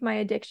like break my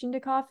addiction to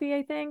coffee,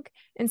 I think.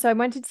 And so I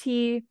went to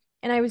tea,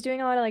 and I was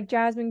doing a lot of like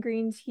jasmine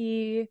green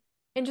tea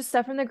and just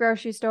stuff from the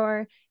grocery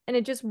store, and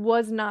it just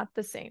was not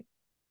the same.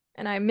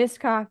 And I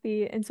missed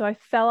coffee, and so I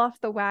fell off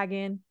the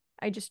wagon.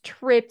 I just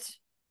tripped,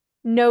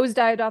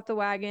 nosedived off the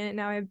wagon, and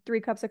now I have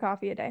 3 cups of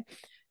coffee a day.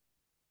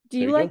 Do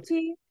you like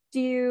tea?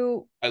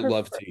 I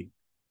love tea.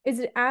 Is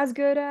it as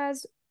good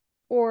as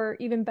or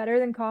even better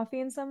than coffee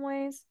in some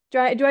ways? Do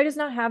I just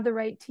not have the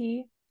right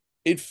tea?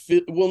 It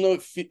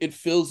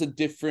feels a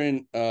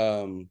different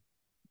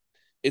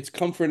it's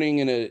comforting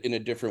in a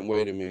different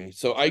way to me.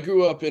 So I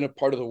grew up in a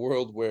part of the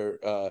world where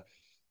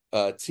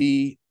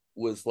tea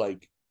was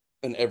like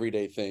an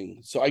everyday thing.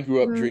 So I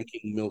grew up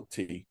drinking milk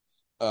tea.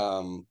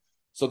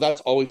 So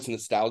that's always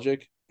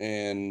nostalgic,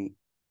 and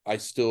I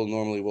still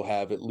normally will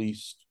have at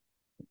least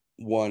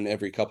one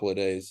every couple of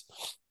days.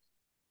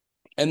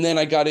 And then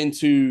I got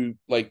into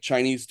like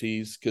Chinese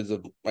teas because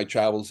of my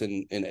travels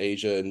in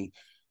Asia, and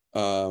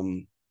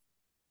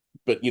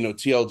but you know,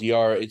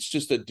 TLDR, it's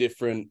just it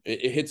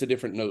hits a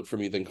different note for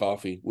me than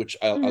coffee, which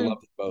I love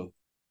both.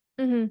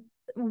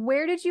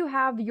 Where did you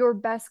have your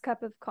best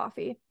cup of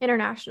coffee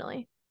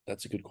internationally?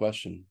 That's a good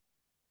question.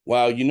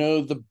 Wow, you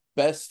know, the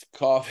best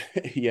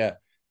coffee yeah.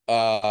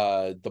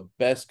 The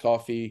best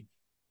coffee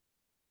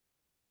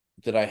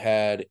that I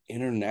had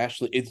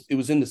internationally, it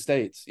was in the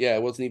States. Yeah,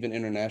 it wasn't even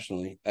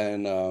internationally.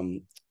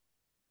 And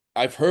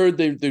I've heard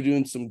they're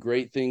doing some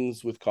great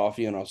things with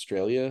coffee in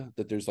Australia,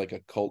 that there's like a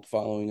cult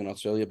following in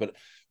Australia, but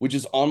which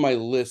is on my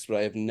list, but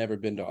I have never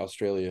been to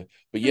Australia.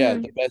 But yeah,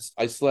 the best,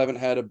 I still haven't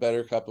had a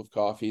better cup of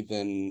coffee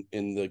than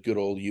in the good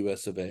old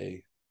US of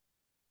A.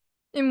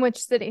 In which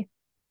city?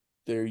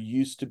 There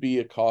used to be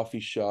a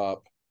coffee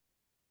shop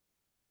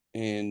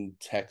in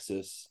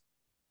Texas.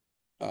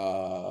 It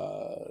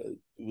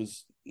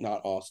was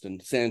not Austin,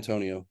 San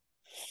Antonio.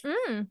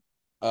 And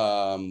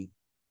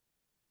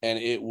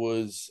it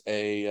was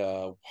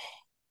a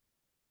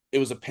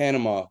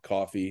Panama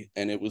coffee,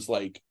 and it was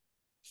like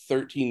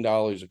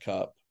 $13 a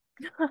cup.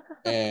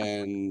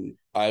 And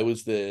I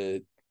was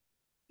the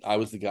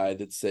guy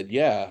that said,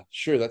 yeah,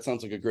 sure, that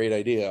sounds like a great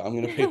idea. I'm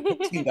gonna pay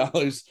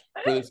 $15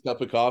 for this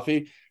cup of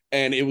coffee.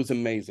 And it was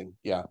amazing.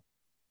 Yeah.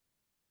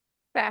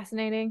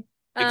 Fascinating.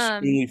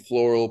 Extremely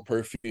floral,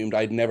 perfumed.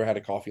 I'd never had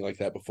a coffee like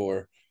that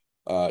before.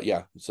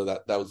 Yeah, so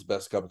that was the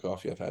best cup of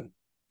coffee I've had,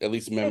 at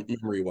least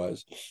memory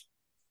wise.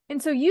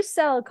 And so you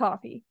sell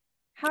coffee.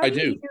 How do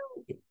you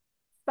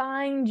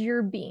find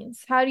your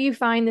beans? How do you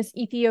find this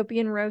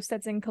Ethiopian roast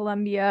that's in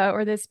Colombia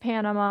or this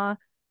Panama?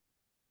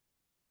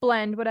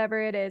 blend, whatever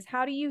it is,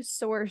 how do you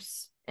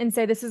source and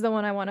say this is the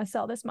one I want to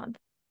sell this month?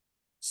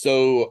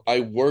 So I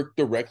work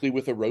directly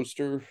with a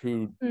roaster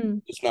who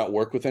Mm. does not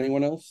work with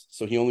anyone else.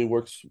 So he only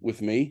works with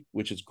me,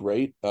 which is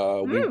great.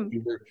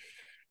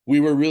 We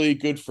were really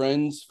good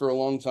friends for a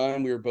long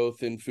time. We were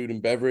both in food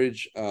and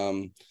beverage.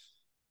 And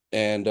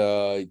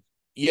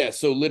yeah,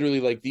 so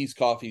literally like these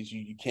coffees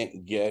you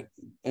can't get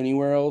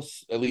anywhere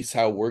else, at least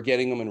how we're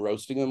getting them and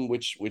roasting them,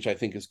 which I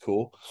think is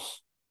cool.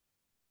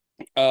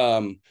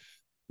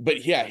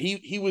 But yeah,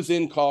 he's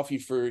been in coffee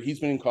for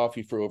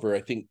over,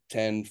 I think,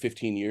 10,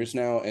 15 years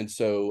now. And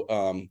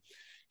so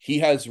he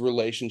has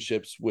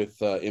relationships with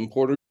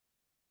importers.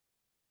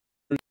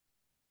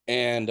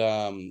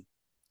 And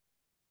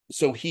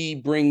so he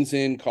brings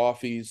in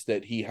coffees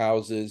that he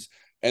houses,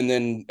 and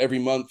then every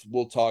month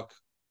we'll talk.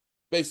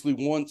 Basically,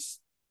 once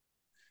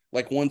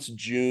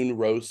June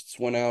roasts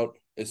went out,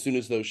 as soon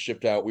as those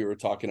shipped out, we were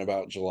talking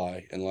about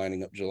July and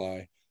lining up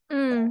July.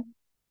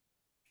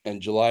 And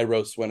July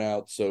roasts went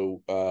out,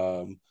 so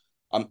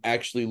I'm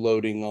actually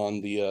loading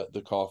on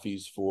the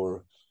coffees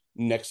for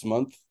next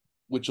month,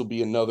 which will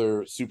be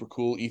another super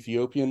cool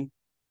Ethiopian,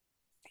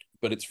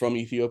 but it's from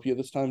Ethiopia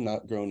this time,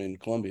 not grown in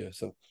Colombia.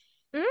 So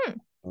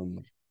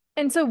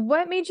and so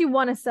what made you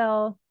want to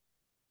sell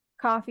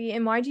coffee,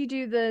 and why'd you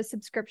do the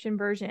subscription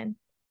version?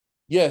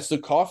 Yeah, so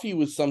coffee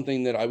was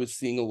something that I was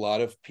seeing a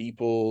lot of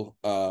people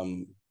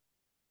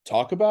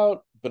talk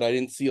about, but I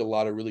didn't see a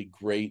lot of really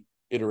great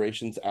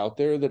iterations out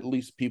there that at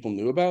least people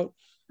knew about.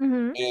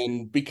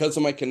 And because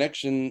of my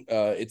connection,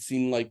 it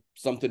seemed like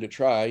something to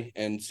try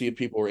and see if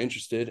people were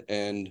interested.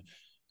 And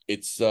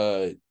it's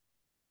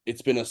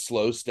been a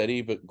slow,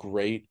 steady, but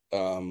great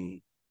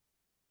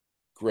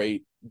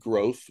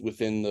growth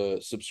within the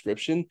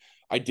subscription.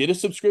 I did a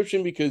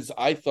subscription because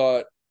I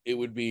thought it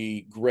would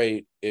be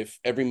great if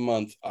every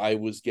month I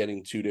was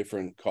getting 2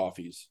 different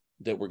coffees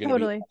that were going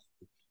to be.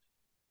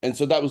 And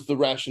so that was the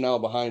rationale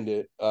behind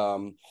it.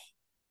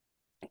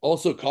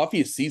 Also, coffee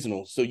is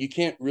seasonal, so you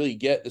can't really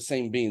get the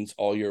same beans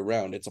all year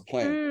round. It's a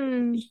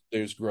plant.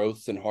 There's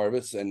growths and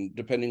harvests, and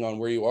depending on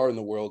where you are in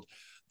the world,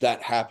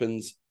 that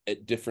happens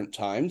at different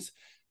times.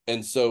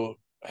 And so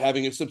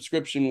having a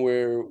subscription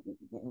where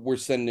we're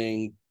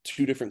sending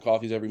 2 different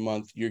coffees every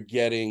month, you're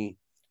getting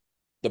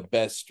the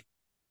best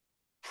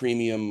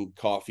premium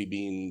coffee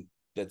bean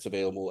that's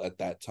available at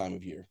that time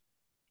of year.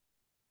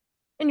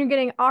 And you're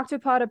getting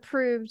Octopod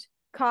approved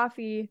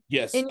coffee.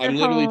 Yes, in your I'm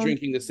literally home.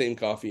 drinking the same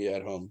coffee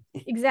at home.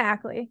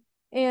 Exactly.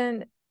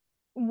 And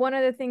one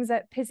of the things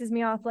that pisses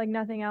me off like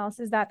nothing else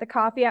is that the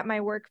coffee at my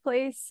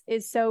workplace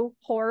is so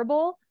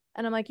horrible.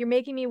 And I'm like, you're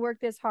making me work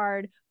this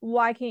hard.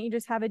 Why can't you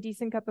just have a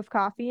decent cup of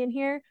coffee in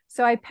here?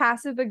 So I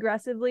passive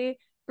aggressively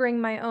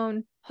bring my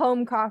own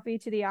home coffee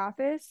to the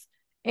office.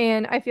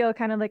 And I feel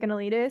kind of like an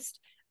elitist.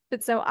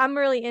 But so I'm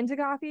really into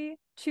coffee.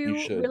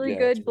 2 really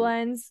good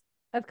blends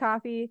of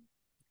coffee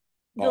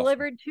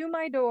delivered to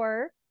my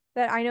door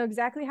that I know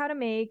exactly how to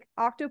make,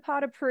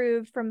 Octopod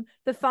approved from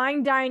the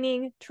fine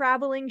dining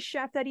traveling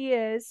chef that he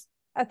is,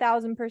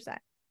 1,000%.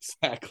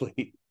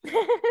 Exactly.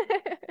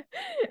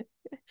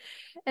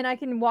 And I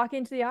can walk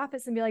into the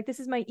office and be like, this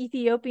is my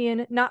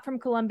Ethiopian, not from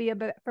Colombia,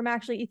 but from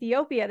actually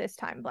Ethiopia this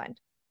time blend.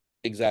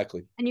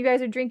 Exactly. And you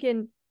guys are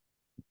drinking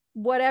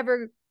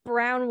whatever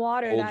brown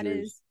water that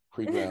is.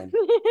 Pre-ground.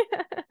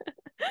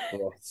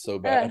 Oh, so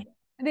bad.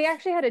 They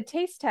actually had a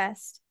taste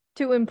test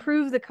to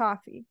improve the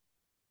coffee.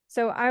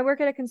 So I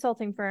work at a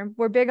consulting firm.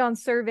 We're big on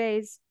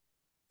surveys,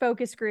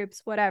 focus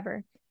groups,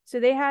 whatever. So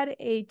they had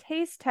a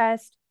taste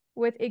test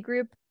with a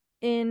group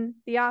in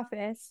the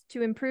office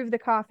to improve the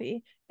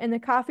coffee. And the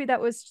coffee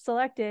that was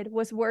selected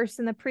was worse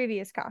than the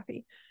previous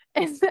coffee.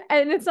 And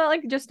it's not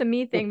like just a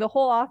me thing. The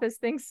whole office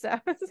thinks so.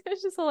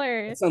 It's just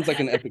hilarious. That sounds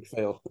like an epic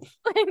fail.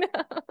 I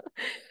know.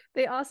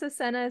 They also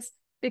sent us,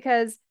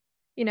 because,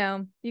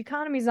 the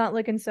economy's not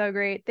looking so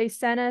great, they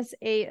sent us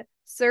a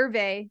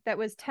survey that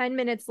was 10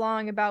 minutes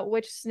long about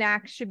which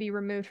snacks should be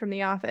removed from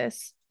the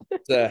office.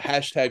 The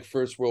hashtag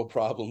first world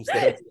problems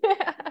there.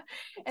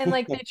 And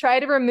like they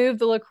tried to remove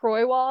the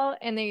LaCroix wall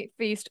and they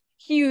faced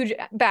huge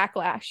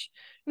backlash.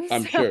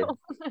 I'm sure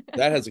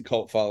that has a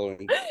cult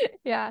following.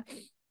 Yeah.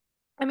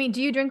 I mean,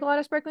 do you drink a lot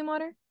of sparkling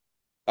water?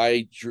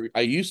 I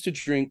used to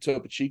drink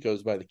Topo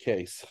Chicos by the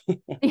case.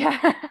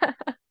 Yeah.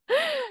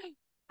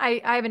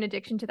 I have an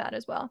addiction to that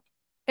as well.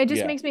 It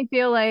just makes me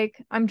feel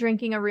like I'm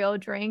drinking a real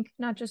drink,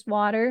 not just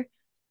water.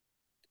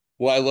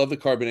 Well, I love the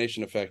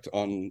carbonation effect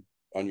on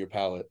your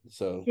palate.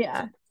 So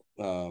yeah,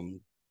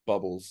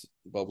 bubbles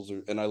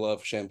are, and I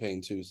love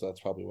champagne too, so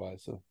that's probably why.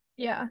 So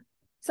yeah,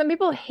 some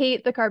people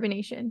hate the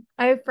carbonation.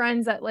 I have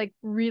friends that like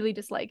really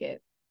dislike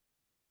it.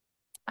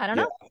 I don't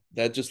know.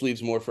 That just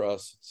leaves more for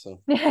us.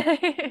 So well,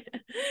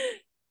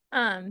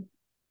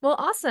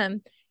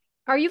 awesome.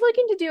 Are you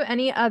looking to do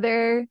any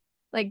other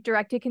like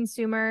direct to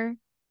consumer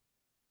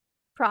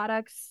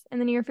products in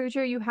the near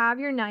future? You have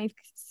your knife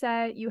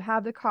set, you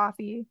have the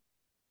coffee.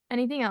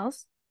 Anything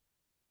else?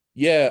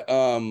 Yeah,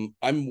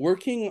 I'm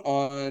working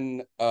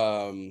on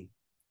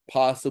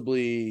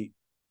possibly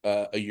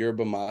a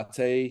yerba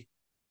mate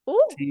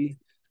tea.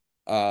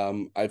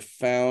 I've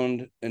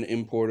found an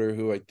importer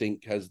who I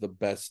think has the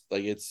best,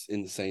 like it's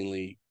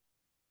insanely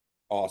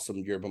awesome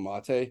yerba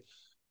mate.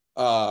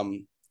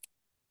 Um,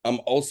 I'm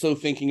also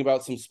thinking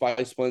about some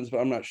spice blends, but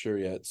I'm not sure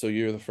yet. So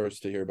you're the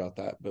first to hear about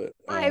that. But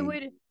I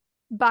would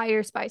buy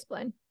your spice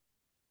blend.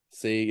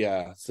 see,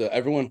 yeah. So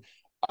everyone,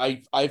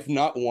 I've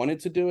not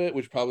wanted to do it,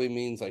 which probably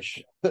means I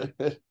should.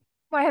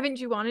 Why haven't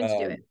you wanted to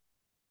do it?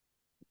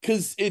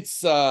 Because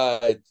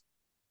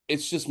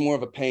it's just more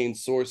of a pain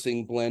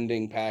sourcing,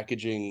 blending,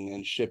 packaging,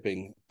 and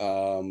shipping.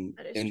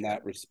 That is In true.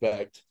 that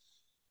respect.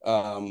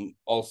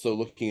 Also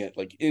looking at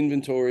like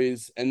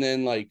inventories, and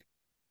then like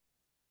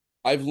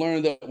I've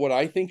learned that what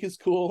I think is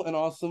cool and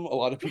awesome, a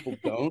lot of people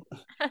don't.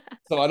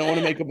 So I don't want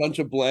to make a bunch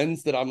of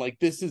blends that I'm like,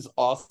 this is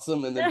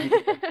awesome, and then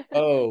people are like,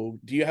 oh,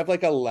 do you have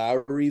like a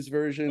Lowry's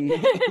version?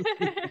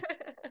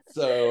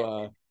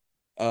 So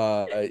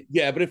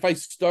yeah, but if I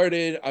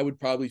started, I would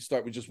probably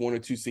start with just one or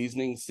two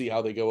seasonings, see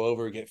how they go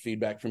over, get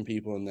feedback from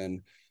people, and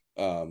then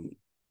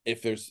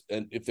if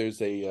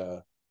there's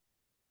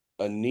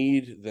a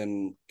need,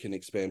 then can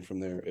expand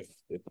from there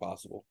if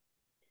possible.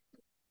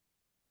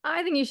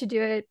 I think you should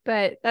do it,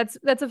 but that's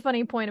a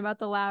funny point about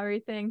the Lowry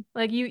thing.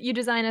 Like you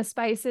design a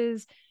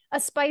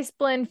spice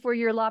blend for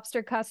your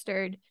lobster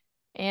custard,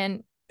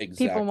 and people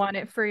Exactly. want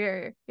it for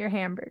your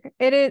hamburger.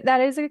 That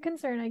is a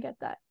concern. I get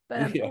that,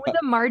 but Yeah. would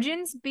the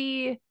margins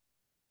be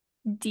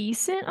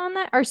decent on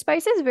that? Are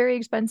spices very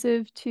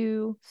expensive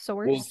to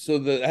Well, source? so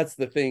that's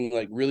the thing.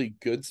 Like, really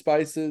good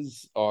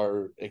spices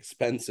are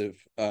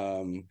expensive.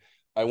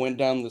 I went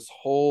down this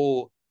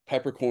whole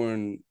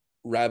peppercorn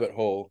rabbit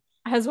hole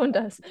As one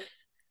does.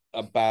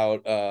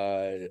 about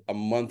a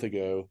month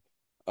ago.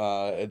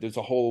 There's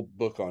a whole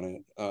book on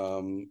it.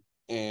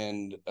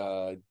 And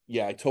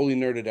yeah, I totally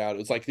nerded out. It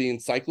was like the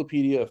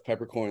encyclopedia of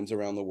peppercorns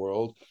around the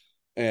world,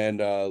 and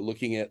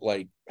looking at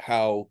like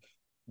how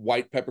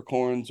white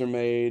peppercorns are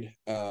made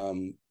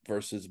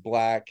versus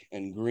black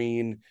and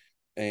green.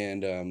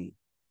 And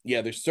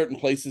yeah, there's certain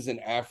places in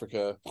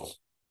Africa,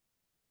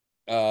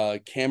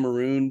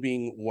 Cameroon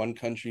being one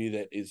country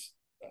that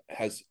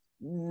has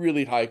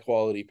really high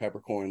quality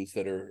peppercorns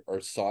that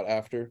are sought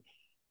after.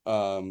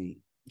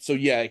 So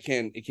yeah, it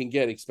can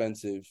get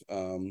expensive.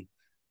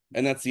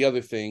 And that's the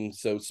other thing.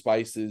 So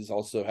spices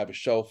also have a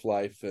shelf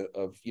life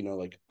of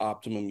like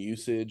optimum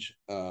usage.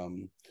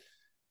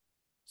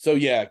 So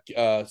yeah,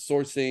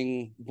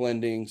 sourcing,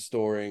 blending,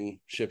 storing,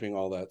 shipping,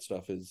 all that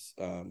stuff is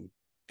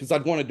because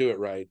I'd want to do it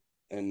right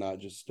and not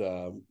just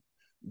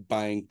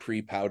buying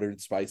pre-powdered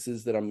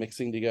spices that I'm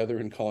mixing together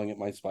and calling it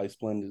my spice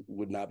blend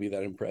would not be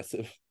that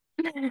impressive.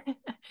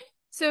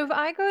 So if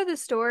I go to the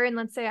store and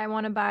let's say I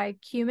want to buy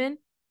cumin,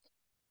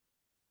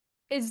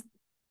 is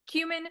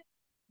cumin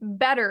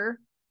better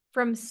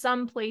from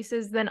some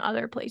places than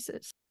other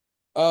places?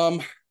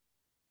 Um,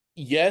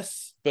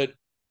 yes, but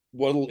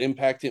what'll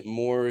impact it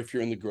more if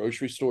you're in the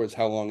grocery store is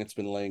how long it's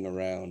been laying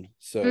around.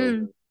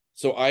 So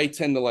I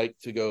tend to like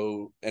to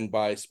go and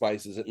buy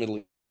spices at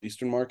Middle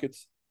Eastern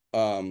markets,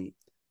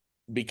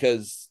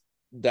 because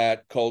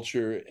that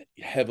culture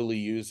heavily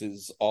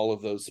uses all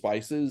of those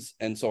spices,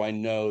 and so I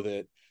know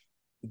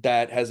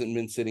that hasn't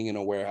been sitting in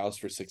a warehouse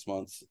for 6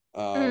 months.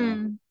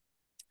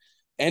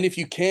 And if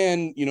you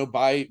can,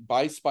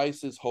 buy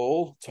spices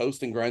whole,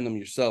 toast and grind them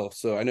yourself.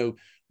 So I know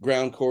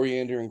ground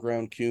coriander and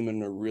ground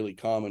cumin are really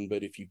common,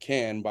 but if you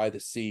can, buy the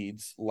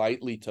seeds,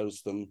 lightly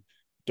toast them.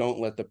 Don't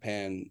let the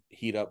pan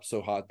heat up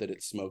so hot that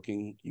it's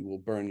smoking. You will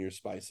burn your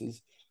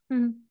spices.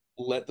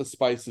 Let the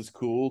spices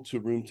cool to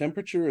room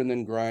temperature, and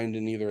then grind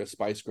in either a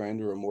spice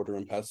grinder or a mortar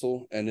and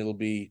pestle, and it'll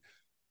be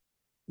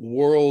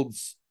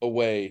worlds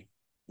away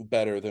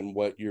better than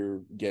what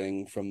you're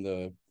getting from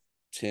the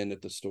tin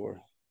at the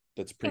store.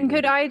 That's And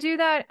could pre-blended. I do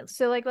that?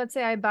 So, like, let's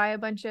say I buy a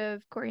bunch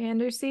of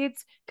coriander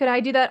seeds. Could I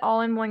do that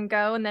all in one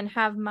go and then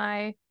have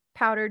my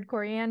powdered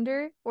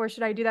coriander? Or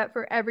should I do that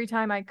for every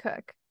time I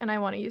cook and I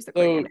want to use the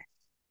So coriander?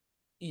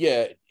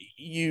 yeah,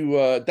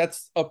 you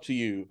that's up to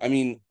you. I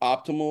mean,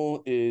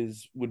 optimal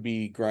would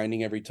be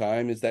grinding every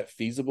time. Is that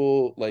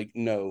feasible? Like,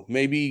 no.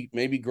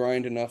 Maybe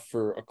grind enough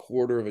for a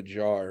quarter of a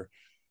jar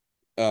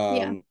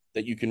Yeah.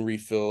 that you can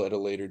refill at a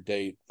later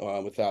date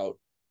without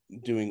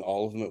doing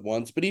all of them at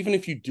once. But even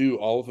if you do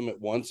all of them at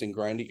once and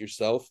grind it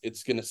yourself,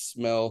 it's going to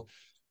smell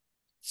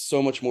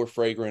so much more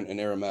fragrant and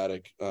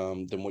aromatic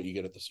than what you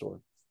get at the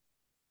store.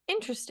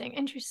 Interesting.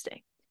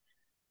 Interesting.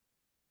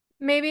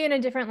 Maybe in a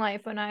different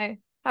life, when I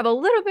have a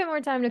little bit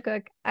more time to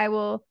cook, I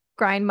will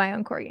grind my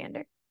own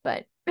coriander.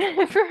 But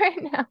for right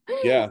now,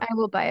 Yeah. I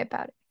will buy it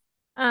powder.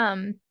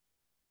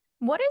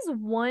 What is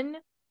one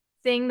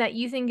thing that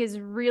you think is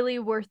really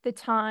worth the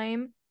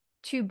time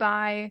to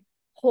buy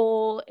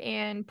whole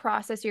and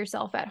process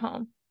yourself at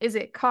home? Is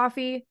it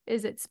coffee?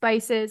 Is it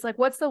spices? Like,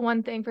 what's the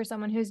one thing for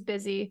someone who's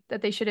busy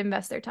that they should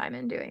invest their time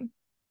in doing?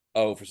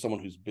 Oh, for someone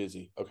who's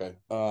busy. Okay.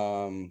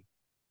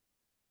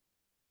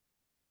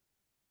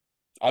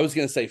 I was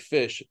gonna say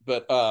fish,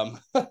 but yeah,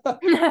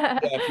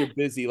 if you're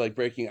busy, like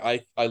breaking,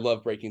 I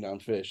love breaking down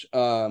fish.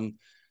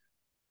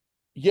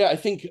 Yeah, I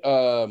think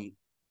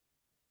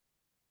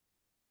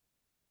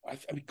I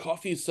mean,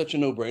 coffee is such a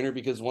no-brainer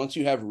because once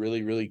you have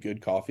really, really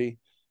good coffee,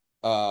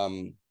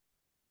 um,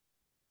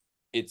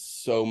 it's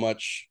so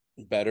much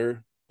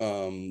better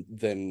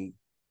than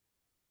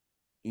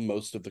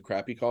most of the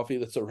crappy coffee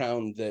that's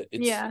around, that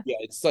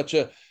it's such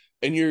a,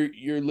 and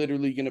you're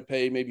literally going to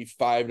pay maybe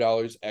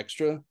 $5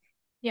 extra,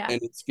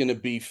 and it's going to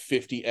be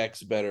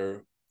 50x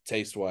better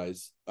taste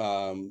wise.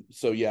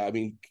 So yeah, I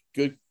mean,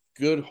 good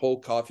whole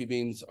coffee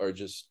beans are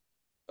just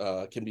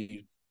can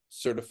be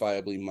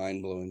certifiably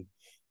mind-blowing.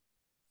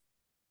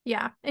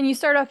 Yeah. And you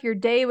start off your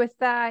day with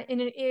that, and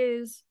it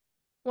is,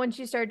 once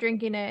you start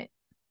drinking it,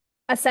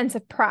 a sense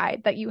of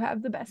pride that you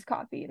have the best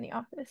coffee in the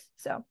office.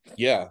 So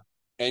yeah.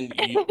 And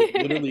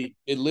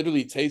it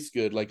literally tastes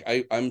good. Like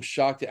I'm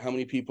shocked at how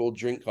many people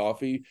drink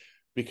coffee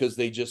because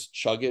they just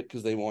chug it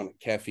because they want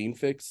a caffeine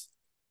fix.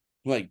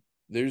 Like,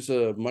 there's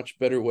a much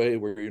better way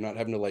where you're not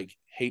having to like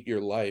hate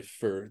your life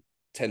for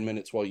 10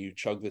 minutes while you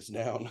chug this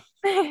down.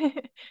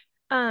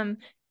 um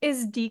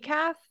is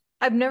decaf,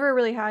 I've never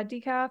really had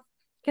decaf,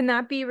 can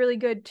that be really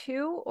good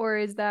too, or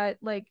is that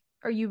like,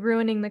 are you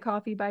ruining the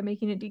coffee by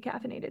making it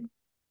decaffeinated?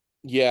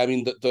 Yeah, I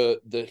mean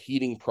the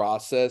heating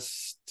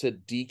process to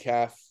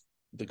decaf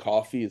the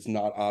coffee is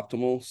not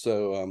optimal.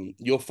 So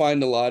you'll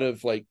find a lot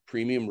of like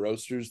premium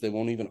roasters, they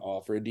won't even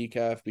offer a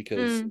decaf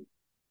because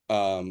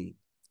um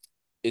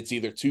it's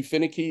either too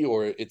finicky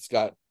or it's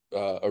got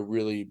a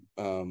really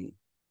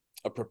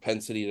a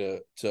propensity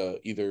to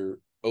either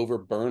over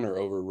burn or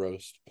over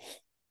roast.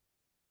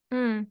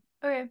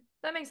 Okay,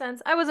 that makes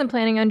sense. I wasn't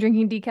planning on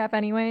drinking decaf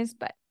anyways,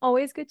 but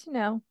always good to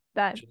know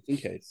that Just in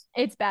case.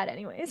 it's bad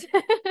anyways.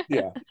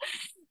 Yeah.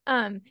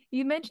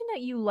 You mentioned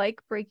that you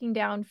like breaking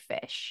down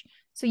fish.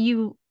 So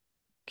can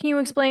you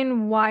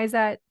explain why is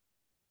that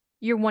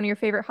one of your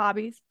favorite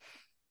hobbies?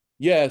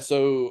 Yeah,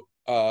 so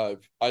I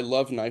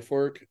love knife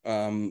work,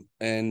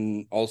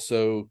 and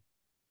also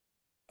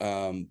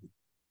um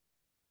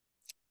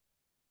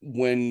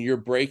when you're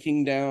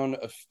breaking down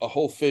a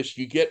whole fish,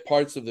 you get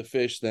parts of the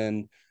fish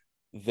then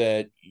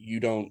that you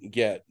don't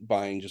get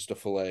buying just a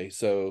fillet.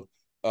 So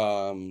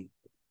um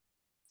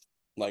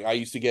like I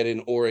used to get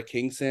an Ora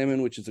King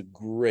salmon, which is a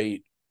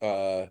great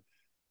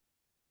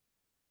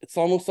it's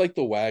almost like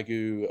the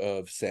Wagyu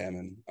of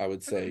salmon, I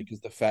would say,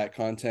 because the fat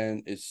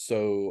content is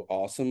so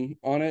awesome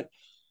on it.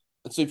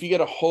 And so if you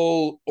get a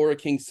whole Ora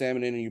King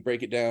salmon in and you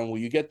break it down, well,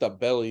 you get the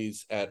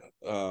bellies at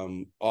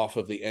off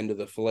of the end of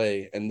the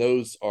fillet, and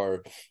those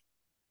are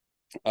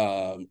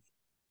um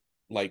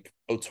like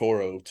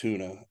Otoro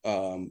tuna,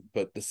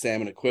 but the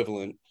salmon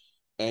equivalent.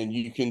 And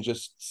you can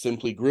just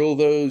simply grill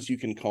those. You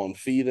can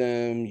confit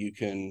them. You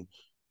can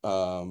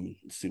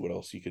let's see what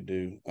else you could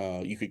do.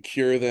 You could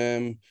cure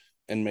them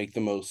and make the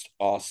most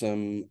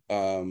awesome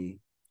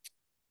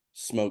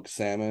smoked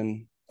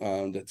salmon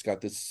that's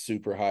got this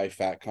super high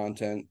fat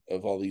content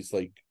of all these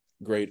like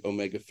great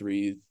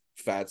omega-3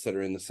 fats that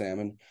are in the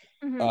salmon.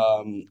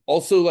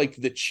 Also, like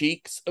the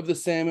cheeks of the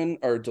salmon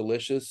are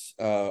delicious.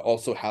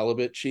 Also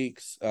halibut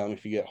cheeks,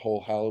 if you get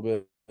whole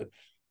halibut.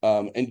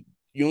 And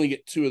you only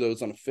get 2 of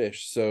those on a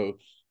fish, so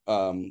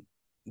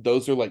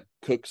those are like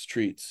cook's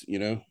treats, you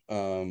know.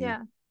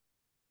 Yeah.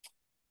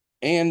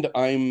 And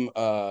I'm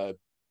uh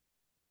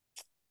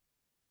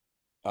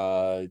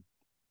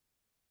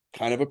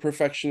kind of a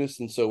perfectionist,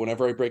 and so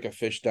whenever I break a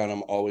fish down,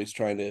 I'm always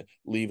trying to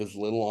leave as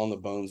little on the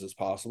bones as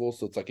possible,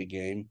 so it's like a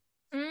game.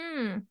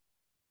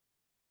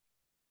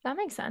 That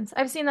makes sense.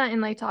 I've seen that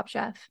in like Top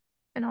Chef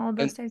and all of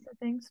those and types of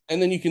things.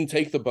 and then you can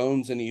take the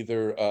bones and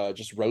either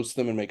just roast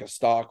them and make a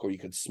stock, or you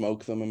could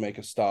smoke them and make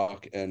a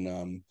stock.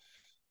 And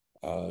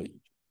uh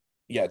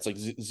yeah, it's like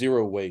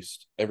zero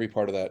waste. Every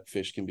part of that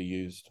fish can be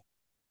used.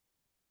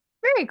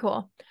 Very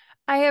cool.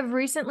 I have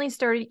recently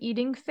started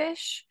eating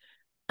fish.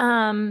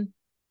 Um,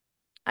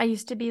 I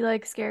used to be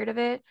like scared of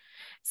it.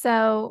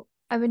 So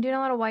I've been doing a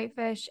lot of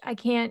whitefish. I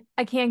can't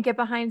get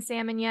behind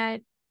salmon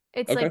yet.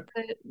 It's Okay.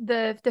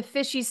 like the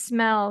fishy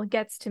smell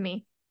gets to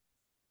me.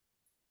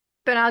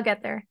 But I'll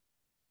get there.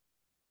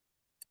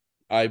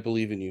 I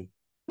believe in you.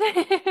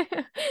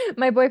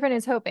 My boyfriend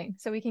is hoping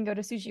so we can go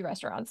to sushi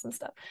restaurants and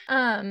stuff.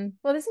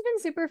 Well, this has been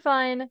super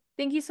fun.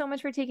 Thank you so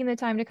much for taking the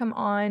time to come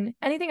on.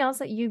 Anything else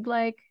that you'd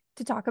like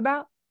to talk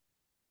about?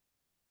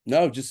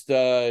 No, just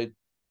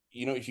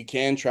if you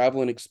can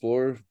travel and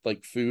explore,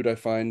 like food, I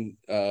find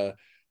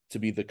to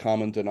be the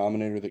common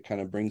denominator that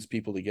kind of brings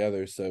people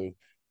together. So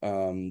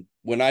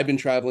when I've been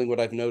traveling, what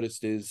I've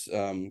noticed is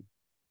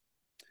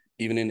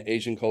even in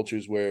Asian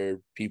cultures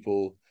where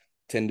people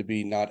tend to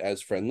be not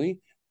as friendly,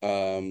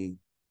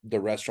 the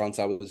restaurants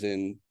I was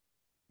in,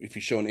 if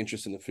you show an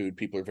interest in the food,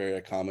 people are very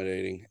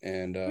accommodating,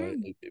 and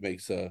it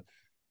makes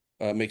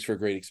for a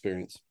great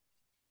experience.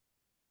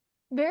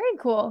 Very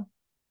cool.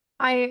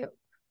 I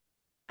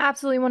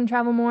absolutely want to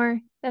travel more.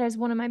 That is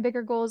one of my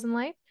bigger goals in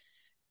life.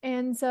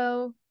 And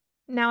so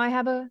now I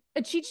have a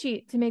cheat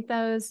sheet to make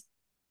those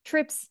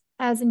trips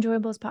as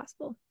enjoyable as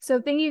possible. So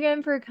thank you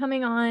again for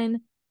coming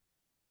on.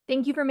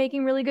 Thank you for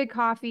making really good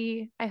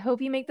coffee. I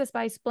hope you make the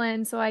spice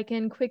blend so I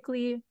can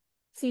quickly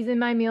season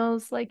my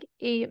meals like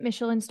a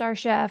Michelin star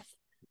chef.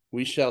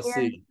 We shall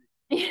And see.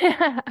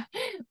 Yeah.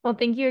 Well,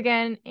 thank you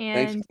again,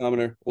 Thanks, and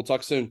Commoner. We'll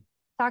talk soon.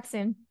 talk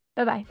soon.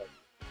 Bye-bye.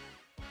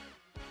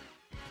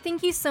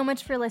 Thank you so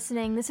much for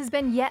listening. This has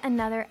been yet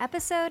another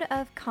episode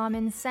of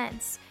Common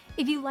Sense.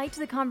 If you liked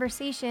the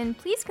conversation,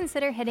 please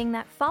consider hitting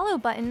that follow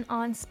button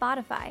on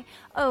Spotify.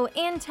 Oh,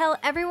 and tell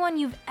everyone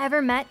you've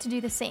ever met to do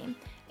the same.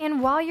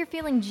 And while you're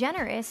feeling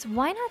generous,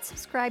 why not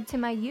subscribe to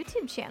my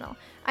YouTube channel?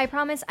 I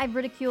promise I've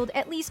ridiculed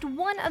at least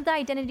one of the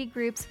identity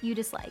groups you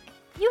dislike.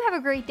 You have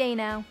a great day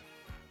now.